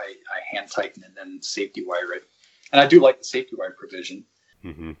off. I hand tighten and then safety wire it. And I do like the safety wire provision.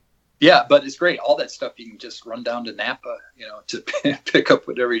 Mm-hmm. Yeah, but it's great. All that stuff you can just run down to Napa, to pick up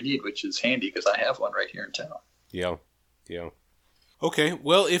whatever you need, which is handy because I have one right here in town. Yeah. Okay,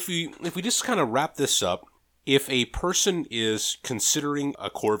 well, if we just kind of wrap this up, if a person is considering a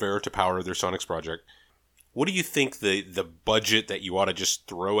Corvair to power their Sonics project, what do you think the budget that you ought to just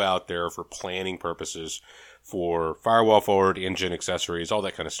throw out there for planning purposes for firewall forward, engine, accessories, all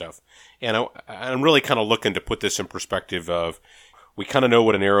that kind of stuff? And I'm really kind of looking to put this in perspective of, we kind of know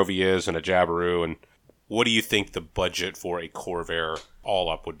what an AeroV is and a Jabiru, and what do you think the budget for a Corvair all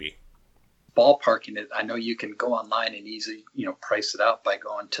up would be? Ballparking it, I know you can go online and easily, price it out by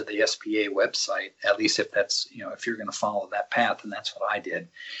going to the SPA website, at least if that's, if you're going to follow that path, and that's what I did.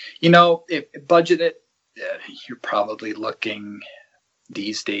 If budget it, you're probably looking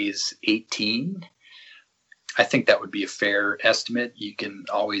these days 18. I think that would be a fair estimate. You can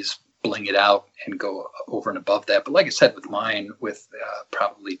always bling it out and go over and above that. But like I said, with mine, with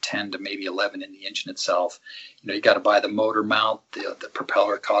probably 10 to maybe 11 in the engine itself, you got to buy the motor mount, the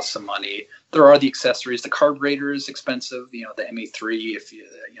propeller costs some money. There are the accessories. The carburetor is expensive. The ME3,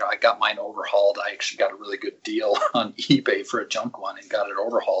 I got mine overhauled. I actually got a really good deal on eBay for a junk one and got it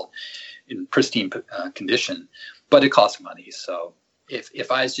overhauled in pristine condition, but it costs money. So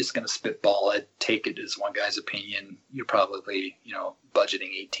if I was just going to spitball it, take it as one guy's opinion, you're probably, budgeting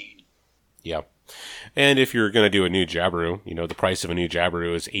 18. Yeah. And if you're going to do a new Jabiru, the price of a new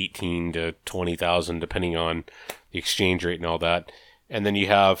Jabiru is 18 to 20,000, depending on the exchange rate and all that. And then you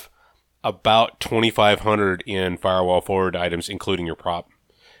have about 2,500 in firewall forward items, including your prop.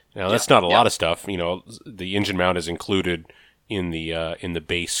 Now, that's not a lot of stuff. The engine mount is included in the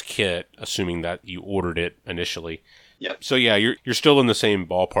base kit, assuming that you ordered it initially. Yep. So yeah, you're still in the same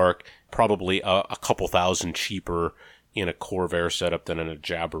ballpark, probably a couple thousand cheaper in a Corvair setup than in a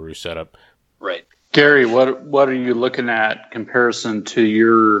Jabiru setup. Right. Gary, what are you looking at comparison to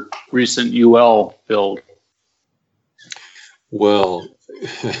your recent UL build? Well,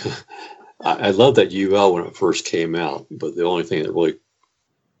 I love that UL when it first came out, but the only thing that really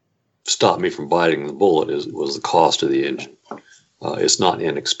stopped me from biting the bullet was the cost of the engine. It's not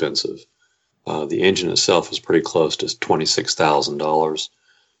inexpensive. The engine itself is pretty close to $26,000.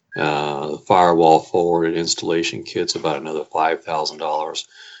 The firewall forward and installation kit's about another $5,000.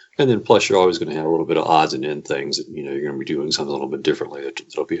 And then plus you're always going to have a little bit of odds and end things that, you're going to be doing something a little bit differently.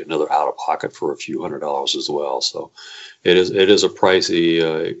 That'll be another out of pocket for a few $100s as well. So it is a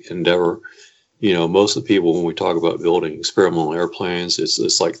pricey endeavor. Most of the people, when we talk about building experimental airplanes,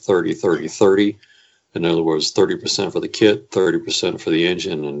 it's like 30, 30, 30. In other words, 30% for the kit, 30% for the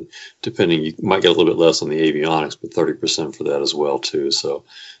engine, and depending, you might get a little bit less on the avionics, but 30% for that as well too. So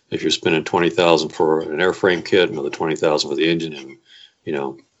if you're spending $20,000 for an airframe kit, another $20,000 for the engine,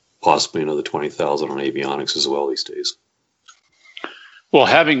 and possibly another $20,000 on avionics as well these days. Well,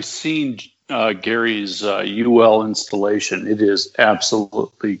 having seen Gary's UL installation, it is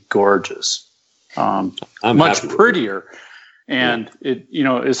absolutely gorgeous. Much prettier, and it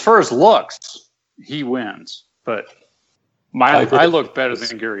as far as looks, he wins. But I look better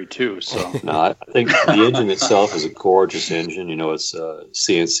than Gary too. So no, I think the engine itself is a gorgeous engine. It's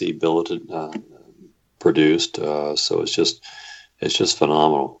CNC billeted, produced, so it's just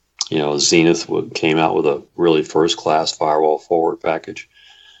phenomenal. Zenith came out with a really first-class firewall forward package.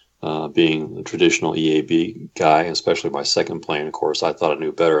 Being the traditional EAB guy, especially my second plane, of course, I thought I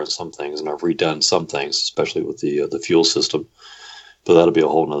knew better in some things, and I've redone some things, especially with the fuel system. But that'll be a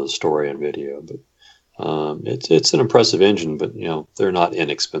whole nother story in video. But it's an impressive engine, but they're not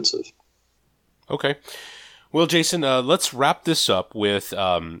inexpensive. Okay. Well, Jason, let's wrap this up with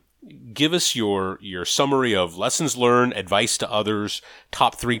give us your summary of lessons learned, advice to others,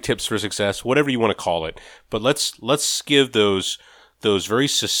 top 3 tips for success, whatever you want to call it. But let's give those very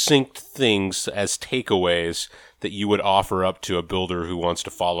succinct things as takeaways that you would offer up to a builder who wants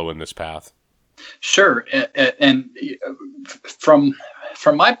to follow in this path. Sure. And from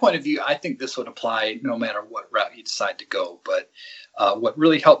my point of view, I think this would apply no matter what route you decide to go. But what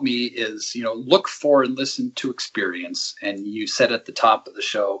really helped me is, look for and listen to experience. And you said at the top of the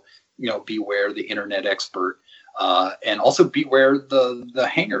show, beware the internet expert, and also beware the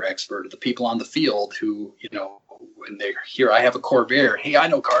hangar expert, the people on the field who, when they hear I have a Corvair, hey, I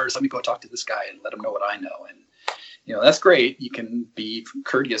know cars, let me go talk to this guy and let him know what I know. And that's great. You can be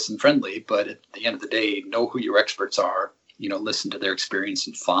courteous and friendly, but at the end of the day, know who your experts are, listen to their experience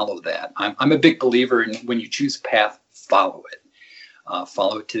and follow that. I'm a big believer in when you choose a path, follow it.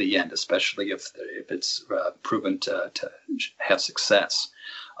 Follow it to the end, especially if it's proven to have success.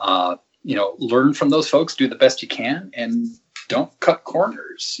 Learn from those folks, do the best you can, and don't cut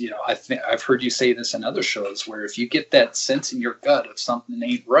corners. I think I've heard you say this in other shows where if you get that sense in your gut of something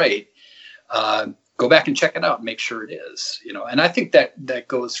ain't right, go back and check it out and make sure it is. And I think that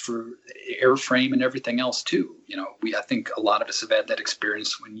goes for airframe and everything else too. I think a lot of us have had that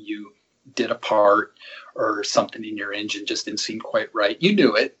experience when you did a part or something in your engine just didn't seem quite right. You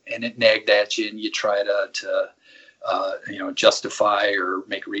knew it and it nagged at you, and you try to justify or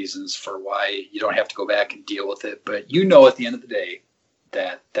make reasons for why you don't have to go back and deal with it. But at the end of the day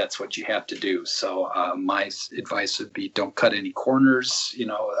that that's what you have to do. So my advice would be don't cut any corners.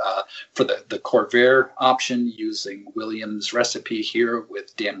 For the Corvair option, using Williams' recipe here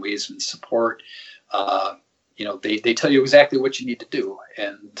with Dan Weisman's support, they tell you exactly what you need to do,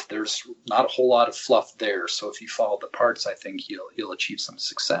 and there's not a whole lot of fluff there. So if you follow the parts, I think you'll achieve some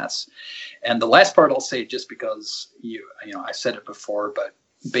success. And the last part I'll say, just because I said it before, but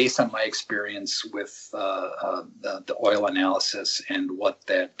based on my experience with the oil analysis and what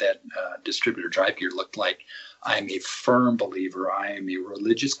that distributor drive gear looked like, I'm a firm believer. I am a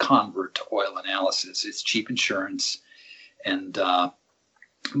religious convert to oil analysis. It's cheap insurance, and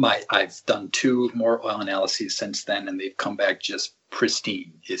I've done 2 more oil analyses since then, and they've come back just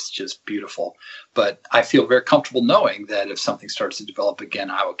pristine. It's just beautiful. But I feel very comfortable knowing that if something starts to develop again,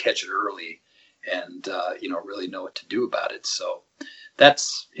 I will catch it early and really know what to do about it. So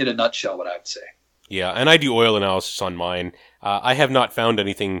that's in a nutshell what I would say. Yeah, and I do oil analysis on mine. I have not found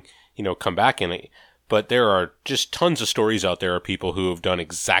anything come back in it, but there are just tons of stories out there of people who have done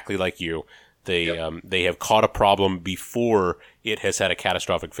exactly like you. They have caught a problem before it has had a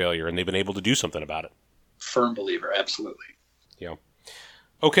catastrophic failure, and they've been able to do something about it. Firm believer, absolutely. Yeah.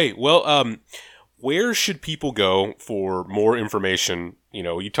 Okay, well, where should people go for more information?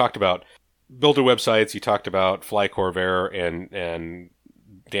 You talked about builder websites, you talked about Fly Corvair and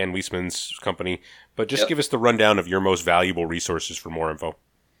Dan Weisman's company, but just give us the rundown of your most valuable resources for more info.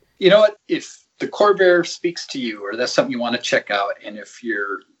 You know what? If the Corvair speaks to you, or that's something you want to check out, and if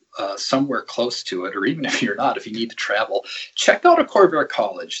you're somewhere close to it, or even if you're not, if you need to travel, check out a Corvair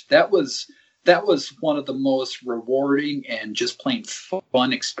college. That was one of the most rewarding and just plain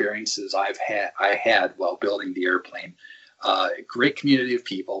fun experiences I had while building the airplane. Great community of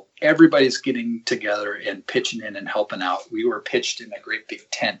people. Everybody's getting together and pitching in and helping out. We were pitched in a great big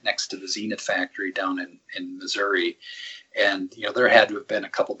tent next to the Zenith factory down in Missouri. And, there had to have been a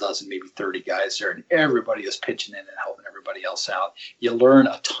couple dozen, maybe 30 guys there, and everybody is pitching in and helping everybody else out. You learn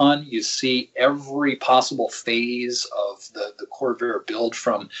a ton. You see every possible phase of the Corvair build,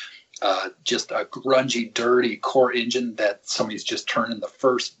 from just a grungy, dirty core engine that somebody's just turning the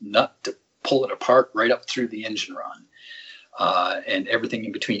first nut to pull it apart, right up through the engine run, and everything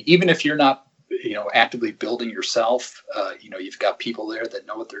in between. Even if you're not actively building yourself, you've got people there that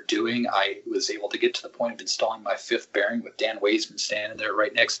know what they're doing. I was able to get to the point of installing my 5th bearing with Dan Weisman standing there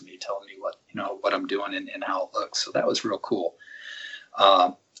right next to me, telling me what I'm doing and how it looks. So that was real cool.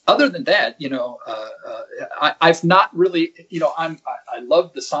 Other than that, I've not really, I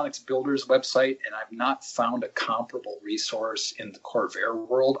love the Sonics Builders website, and I've not found a comparable resource in the Corvair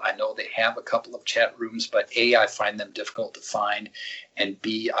world. I know they have a couple of chat rooms, but A, I find them difficult to find, and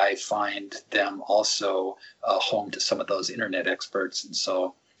B, I find them also home to some of those internet experts, and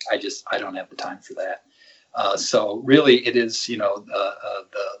so I don't have the time for that. So really, it is the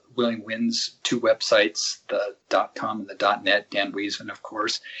William Wynn's 2 websites, the .com and the .net, Dan Weisman, of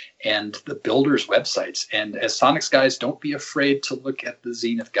course, and the builders' websites. And as Sonics guys, don't be afraid to look at the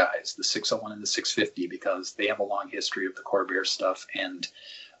Zenith guys, the 601 and the 650, because they have a long history of the Corvair stuff, and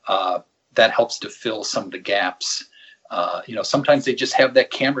that helps to fill some of the gaps. Sometimes they just have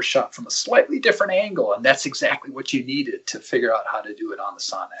that camera shot from a slightly different angle, and that's exactly what you needed to figure out how to do it on the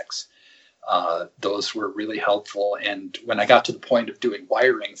Sonics. Those were really helpful. And when I got to the point of doing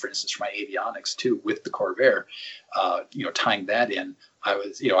wiring, for instance, for my avionics too, with the Corvair, tying that in, I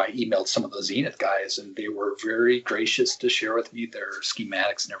emailed some of the Zenith guys, and they were very gracious to share with me their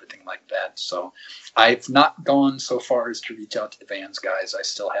schematics and everything like that. So I've not gone so far as to reach out to the Vans guys. I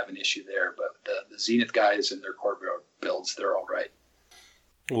still have an issue there, but the Zenith guys and their Corvair builds, they're all right.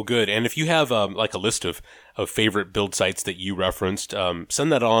 Well, good. And if you have like a list of favorite build sites that you referenced,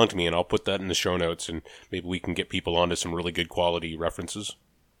 send that along to me, and I'll put that in the show notes, and maybe we can get people onto some really good quality references.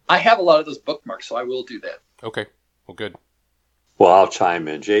 I have a lot of those bookmarks, so I will do that. Okay. Well, good. Well, I'll chime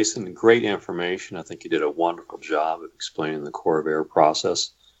in. Jason, great information. I think you did a wonderful job of explaining the Corvair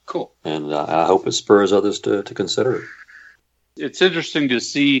process. Cool. And I hope it spurs others to consider it. It's interesting to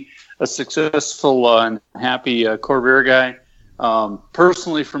see a successful and happy Corvair guy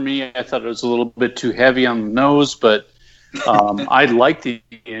Personally, for me, I thought it was a little bit too heavy on the nose, but I like the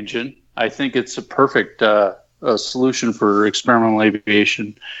engine. I think it's a perfect solution for experimental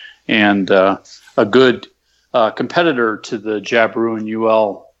aviation and a good competitor to the Jabiru and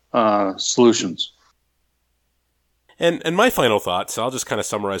UL solutions. And my final thoughts, I'll just kind of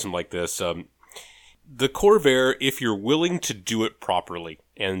summarize them like this. The Corvair, if you're willing to do it properly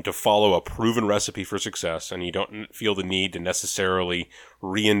and to follow a proven recipe for success, and you don't feel the need to necessarily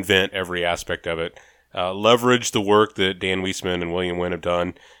reinvent every aspect of it, leverage the work that Dan Weisman and William Wynn have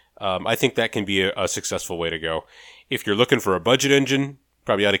done, I think that can be a successful way to go. If you're looking for a budget engine,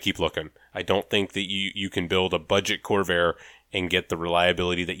 probably ought to keep looking. I don't think that you can build a budget Corvair and get the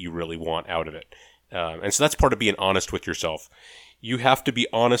reliability that you really want out of it. And so that's part of being honest with yourself. You have to be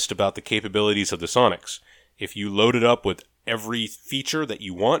honest about the capabilities of the Sonics. If you load it up with every feature that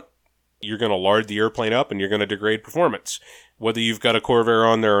you want, you're going to lard the airplane up and you're going to degrade performance. Whether you've got a Corvair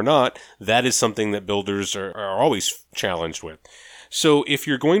on there or not, that is something that builders are always challenged with. So if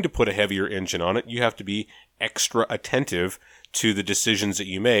you're going to put a heavier engine on it, you have to be extra attentive to the decisions that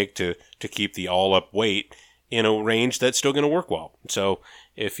you make to keep the all-up weight in a range that's still going to work well. So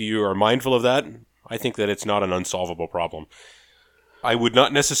if you are mindful of that, I think that it's not an unsolvable problem. I would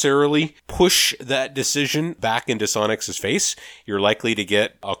not necessarily push that decision back into Sonic's face. You're likely to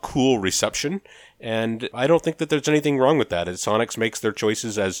get a cool reception, and I don't think that there's anything wrong with that. Sonics makes their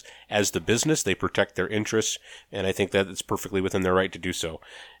choices as the business. They protect their interests, and I think that it's perfectly within their right to do so.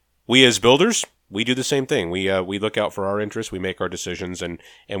 We as builders, we do the same thing. We look out for our interests, we make our decisions, and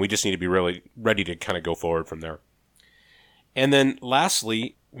we just need to be really ready to kind of go forward from there. And then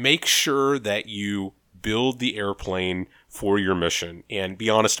lastly, make sure that you build the airplane for your mission and be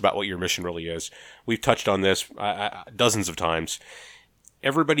honest about what your mission really is. We've touched on this dozens of times.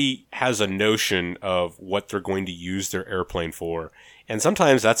 Everybody has a notion of what they're going to use their airplane for, and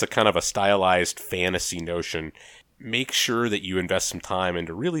sometimes that's a kind of a stylized fantasy notion. Make sure that you invest some time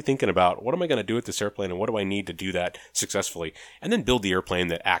into really thinking about what am I going to do with this airplane and what do I need to do that successfully, and then build the airplane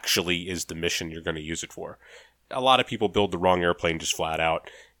that actually is the mission you're going to use it for. A lot of people build the wrong airplane just flat out,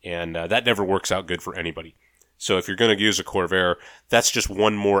 and that never works out good for anybody. So if you're going to use a Corvair, that's just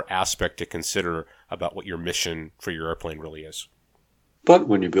one more aspect to consider about what your mission for your airplane really is. But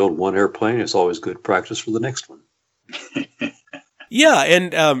when you build one airplane, it's always good practice for the next one. Yeah,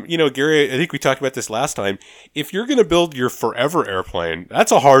 and, Gary, I think we talked about this last time. If you're going to build your forever airplane,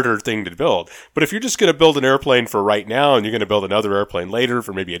 that's a harder thing to build. But if you're just going to build an airplane for right now and you're going to build another airplane later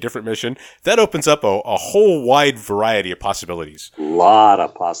for maybe a different mission, that opens up a whole wide variety of possibilities. A lot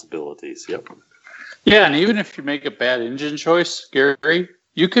of possibilities, yep. Yeah, and even if you make a bad engine choice, Gary,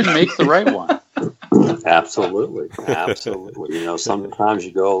 you can make the right one. Absolutely. Sometimes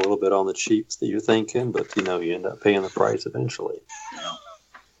you go a little bit on the cheap that you're thinking, but you end up paying the price eventually.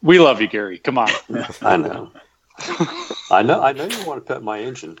 We love you, Gary. Come on. I know. I know you want to pet my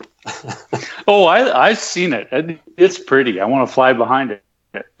engine. Oh, I've seen it. It's pretty. I want to fly behind it.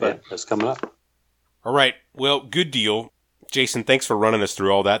 But yeah, that's coming up. All right. Well, good deal. Jason, thanks for running us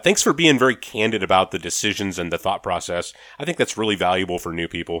through all that. Thanks for being very candid about the decisions and the thought process. I think that's really valuable for new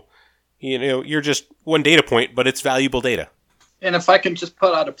people. You're just one data point, but it's valuable data. And if I can just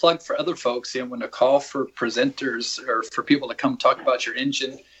put out a plug for other folks, when a call for presenters or for people to come talk about your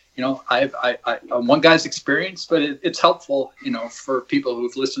engine, I'm one guy's experience, but it's helpful, for people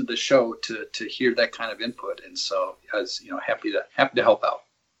who've listened to the show to hear that kind of input. And so, happy to help out.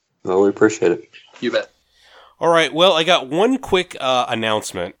 Well, we appreciate it. You bet. All right. Well, I got one quick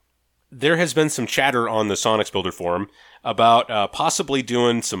announcement. There has been some chatter on the Sonics Builder forum about possibly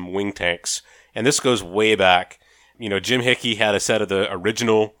doing some wing tanks. And this goes way back. Jim Hickey had a set of the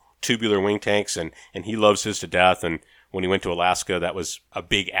original tubular wing tanks, and he loves his to death. And when he went to Alaska, that was a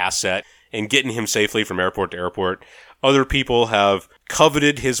big asset in getting him safely from airport to airport. Other people have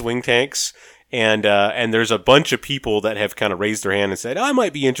coveted his wing tanks, and there's a bunch of people that have kind of raised their hand and said, I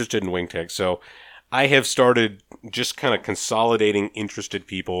might be interested in wing tanks. So I have started just kind of consolidating interested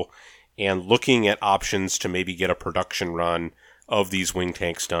people and looking at options to maybe get a production run of these wing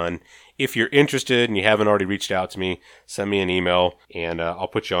tanks done. If you're interested and you haven't already reached out to me, send me an email and I'll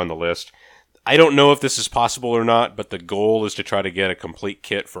put you on the list. I don't know if this is possible or not, but the goal is to try to get a complete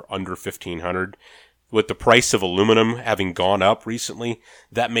kit for under $1,500. With the price of aluminum having gone up recently,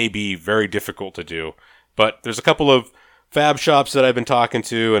 that may be very difficult to do. But there's a couple of fab shops that I've been talking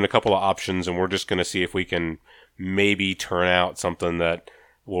to and a couple of options, and we're just going to see if we can maybe turn out something that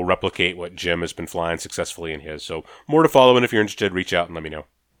will replicate what Jim has been flying successfully in his. So more to follow, and if you're interested, reach out and let me know.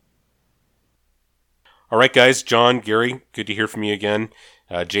 All right, guys. John, Gary, good to hear from you again.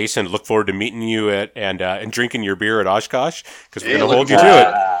 Jason, look forward to meeting you and drinking your beer at Oshkosh, because we're going to hold you to it.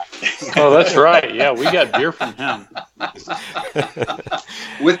 Oh, that's right. Yeah, we got beer from him.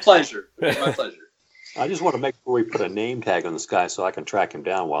 With pleasure. With my pleasure. I just want to make sure we put a name tag on this guy so I can track him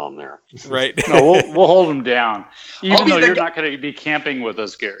down while I'm there. Right. No, we'll hold him down. Even though you're not going to be camping with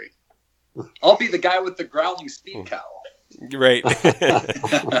us, Gary. I'll be the guy with the growling speed cowl. Right.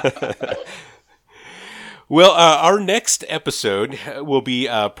 Well, our next episode will be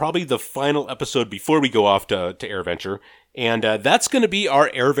probably the final episode before we go off to AirVenture. And that's going to be our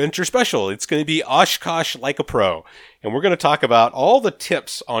AirVenture special. It's going to be Oshkosh Like a Pro. And we're going to talk about all the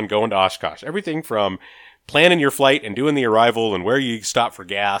tips on going to Oshkosh. Everything from planning your flight and doing the arrival and where you stop for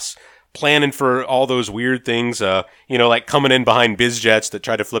gas, planning for all those weird things, like coming in behind biz jets that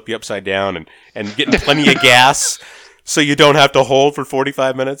try to flip you upside down and getting plenty of gas so you don't have to hold for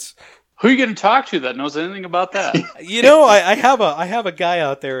 45 minutes. Who are you going to talk to that knows anything about that? I have a guy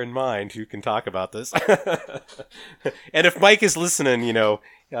out there in mind who can talk about this. And if Mike is listening, we're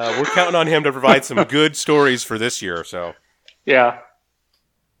counting on him to provide some good stories for this year. So, yeah.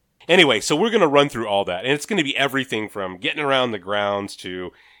 Anyway, so we're going to run through all that, and it's going to be everything from getting around the grounds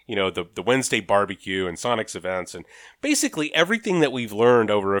to the Wednesday barbecue and Sonic's events, and basically everything that we've learned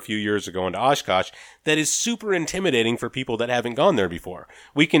over a few years ago into Oshkosh that is super intimidating for people that haven't gone there before.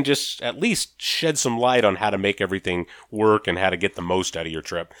 We can just at least shed some light on how to make everything work and how to get the most out of your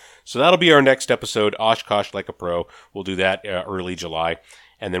trip. So that'll be our next episode, Oshkosh Like a Pro. We'll do that early July,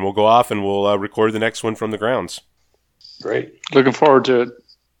 and then we'll go off and we'll record the next one from the grounds. Great. Looking forward to it.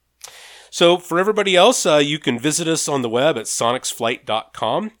 So for everybody else, you can visit us on the web at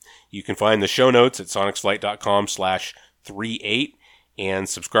sonicsflight.com. You can find the show notes at sonicsflight.com/38 and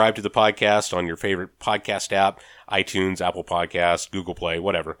subscribe to the podcast on your favorite podcast app, iTunes, Apple Podcasts, Google Play,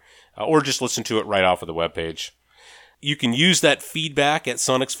 whatever. Or just listen to it right off of the webpage. You can use that feedback at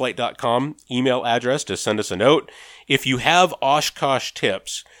sonicsflight.com email address to send us a note. If you have Oshkosh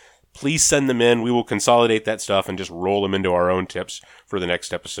tips, please send them in. We will consolidate that stuff and just roll them into our own tips for the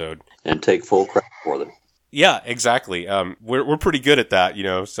next episode. And take full credit for them. Yeah, exactly. We're pretty good at that,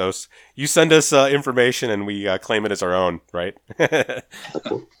 so you send us information and we claim it as our own, right? And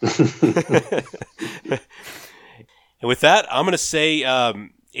with that, I'm going to say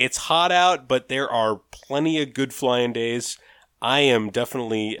it's hot out, but there are plenty of good flying days. I am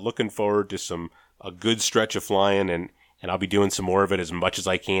definitely looking forward to a good stretch of flying, and I'll be doing some more of it as much as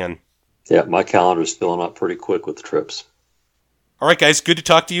I can. Yeah, my calendar's filling up pretty quick with trips. All right, guys, good to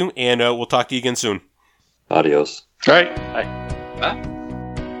talk to you, and we'll talk to you again soon. Adios. All right. Bye. Bye.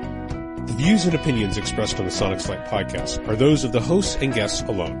 The views and opinions expressed on the Sonics Flight podcast are those of the hosts and guests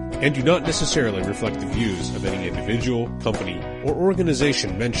alone, and do not necessarily reflect the views of any individual, company, or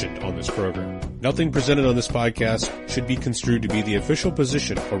organization mentioned on this program. Nothing presented on this podcast should be construed to be the official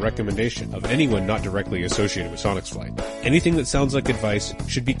position or recommendation of anyone not directly associated with Sonics Flight. Anything that sounds like advice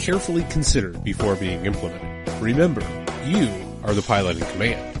should be carefully considered before being implemented. Remember, you are the pilot in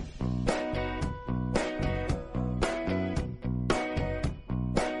command.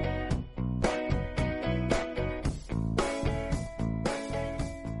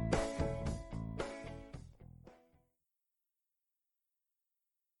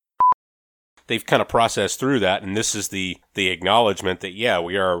 They've kind of processed through that, and this is the acknowledgement that, yeah,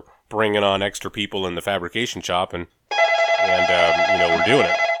 we are bringing on extra people in the fabrication shop, and we're doing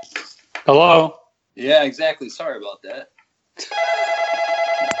it. Hello? Yeah, exactly. Sorry about that.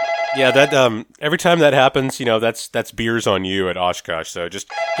 Yeah, that every time that happens, that's beers on you at Oshkosh, so just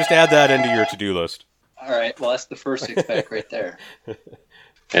add that into your to-do list. All right, well, that's the first six-pack right there. And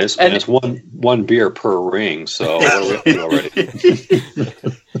it's one beer per ring, so what are we up to already?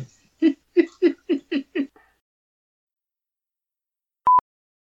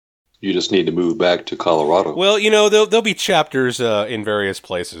 You just need to move back to Colorado. Well, there'll be chapters in various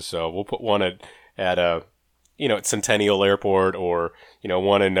places, so we'll put one at Centennial Airport, or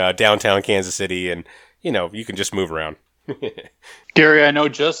one in downtown Kansas City, and you can just move around. Gary, I know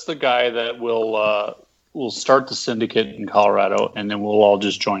just the guy that will start the syndicate in Colorado, and then we'll all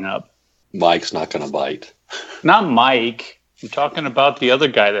just join up. Mike's not going to bite. Not Mike. I'm talking about the other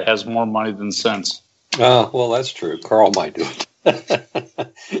guy that has more money than sense. Well, that's true. Carl might do it.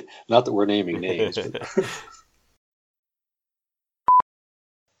 Not that we're naming names. But...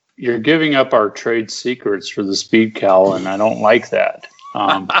 You're giving up our trade secrets for the Speed Cowl, and I don't like that.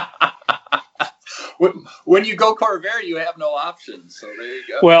 When you go Corvair, you have no options. So there you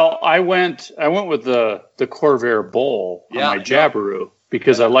go. Well, I went with the Corvair Bowl on my Jabiru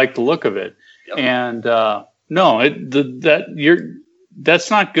because I like the look of it. Yep. And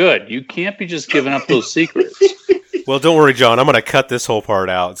that's not good. You can't be just giving up those secrets. Well, don't worry, John. I'm going to cut this whole part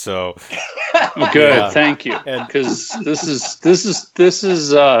out. So Good, Yeah. thank you. And- Because this is this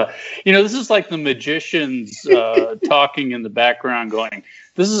is like the magicians talking in the background, going,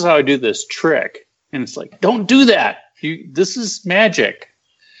 "This is how I do this trick," and it's like, "Don't do that. This is magic.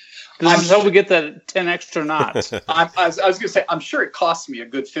 This is how we get that 10 extra knots." I was going to say, I'm sure it costs me a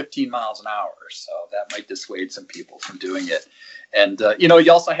good 15 miles an hour, so that might dissuade some people from doing it. And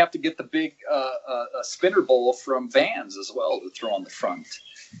you also have to get the big spinner bowl from Vans as well to throw on the front.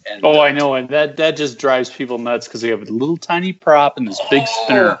 And, Oh, I know, and that just drives people nuts because they have a little tiny prop and this big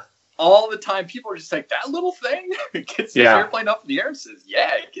spinner. All the time, people are just like, that little thing gets the airplane up in the air and says,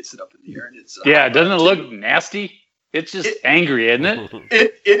 "Yeah, it gets it up in the air." And it's Doesn't it look nasty? It's just angry, isn't it?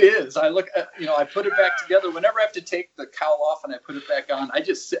 It is. I look at, I put it back together. Whenever I have to take the cowl off and I put it back on, I had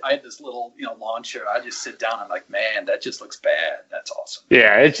this little, lawn chair. I just sit down. I'm like, man, that just looks bad. That's awesome.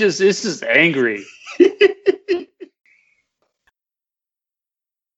 Yeah, it's just angry.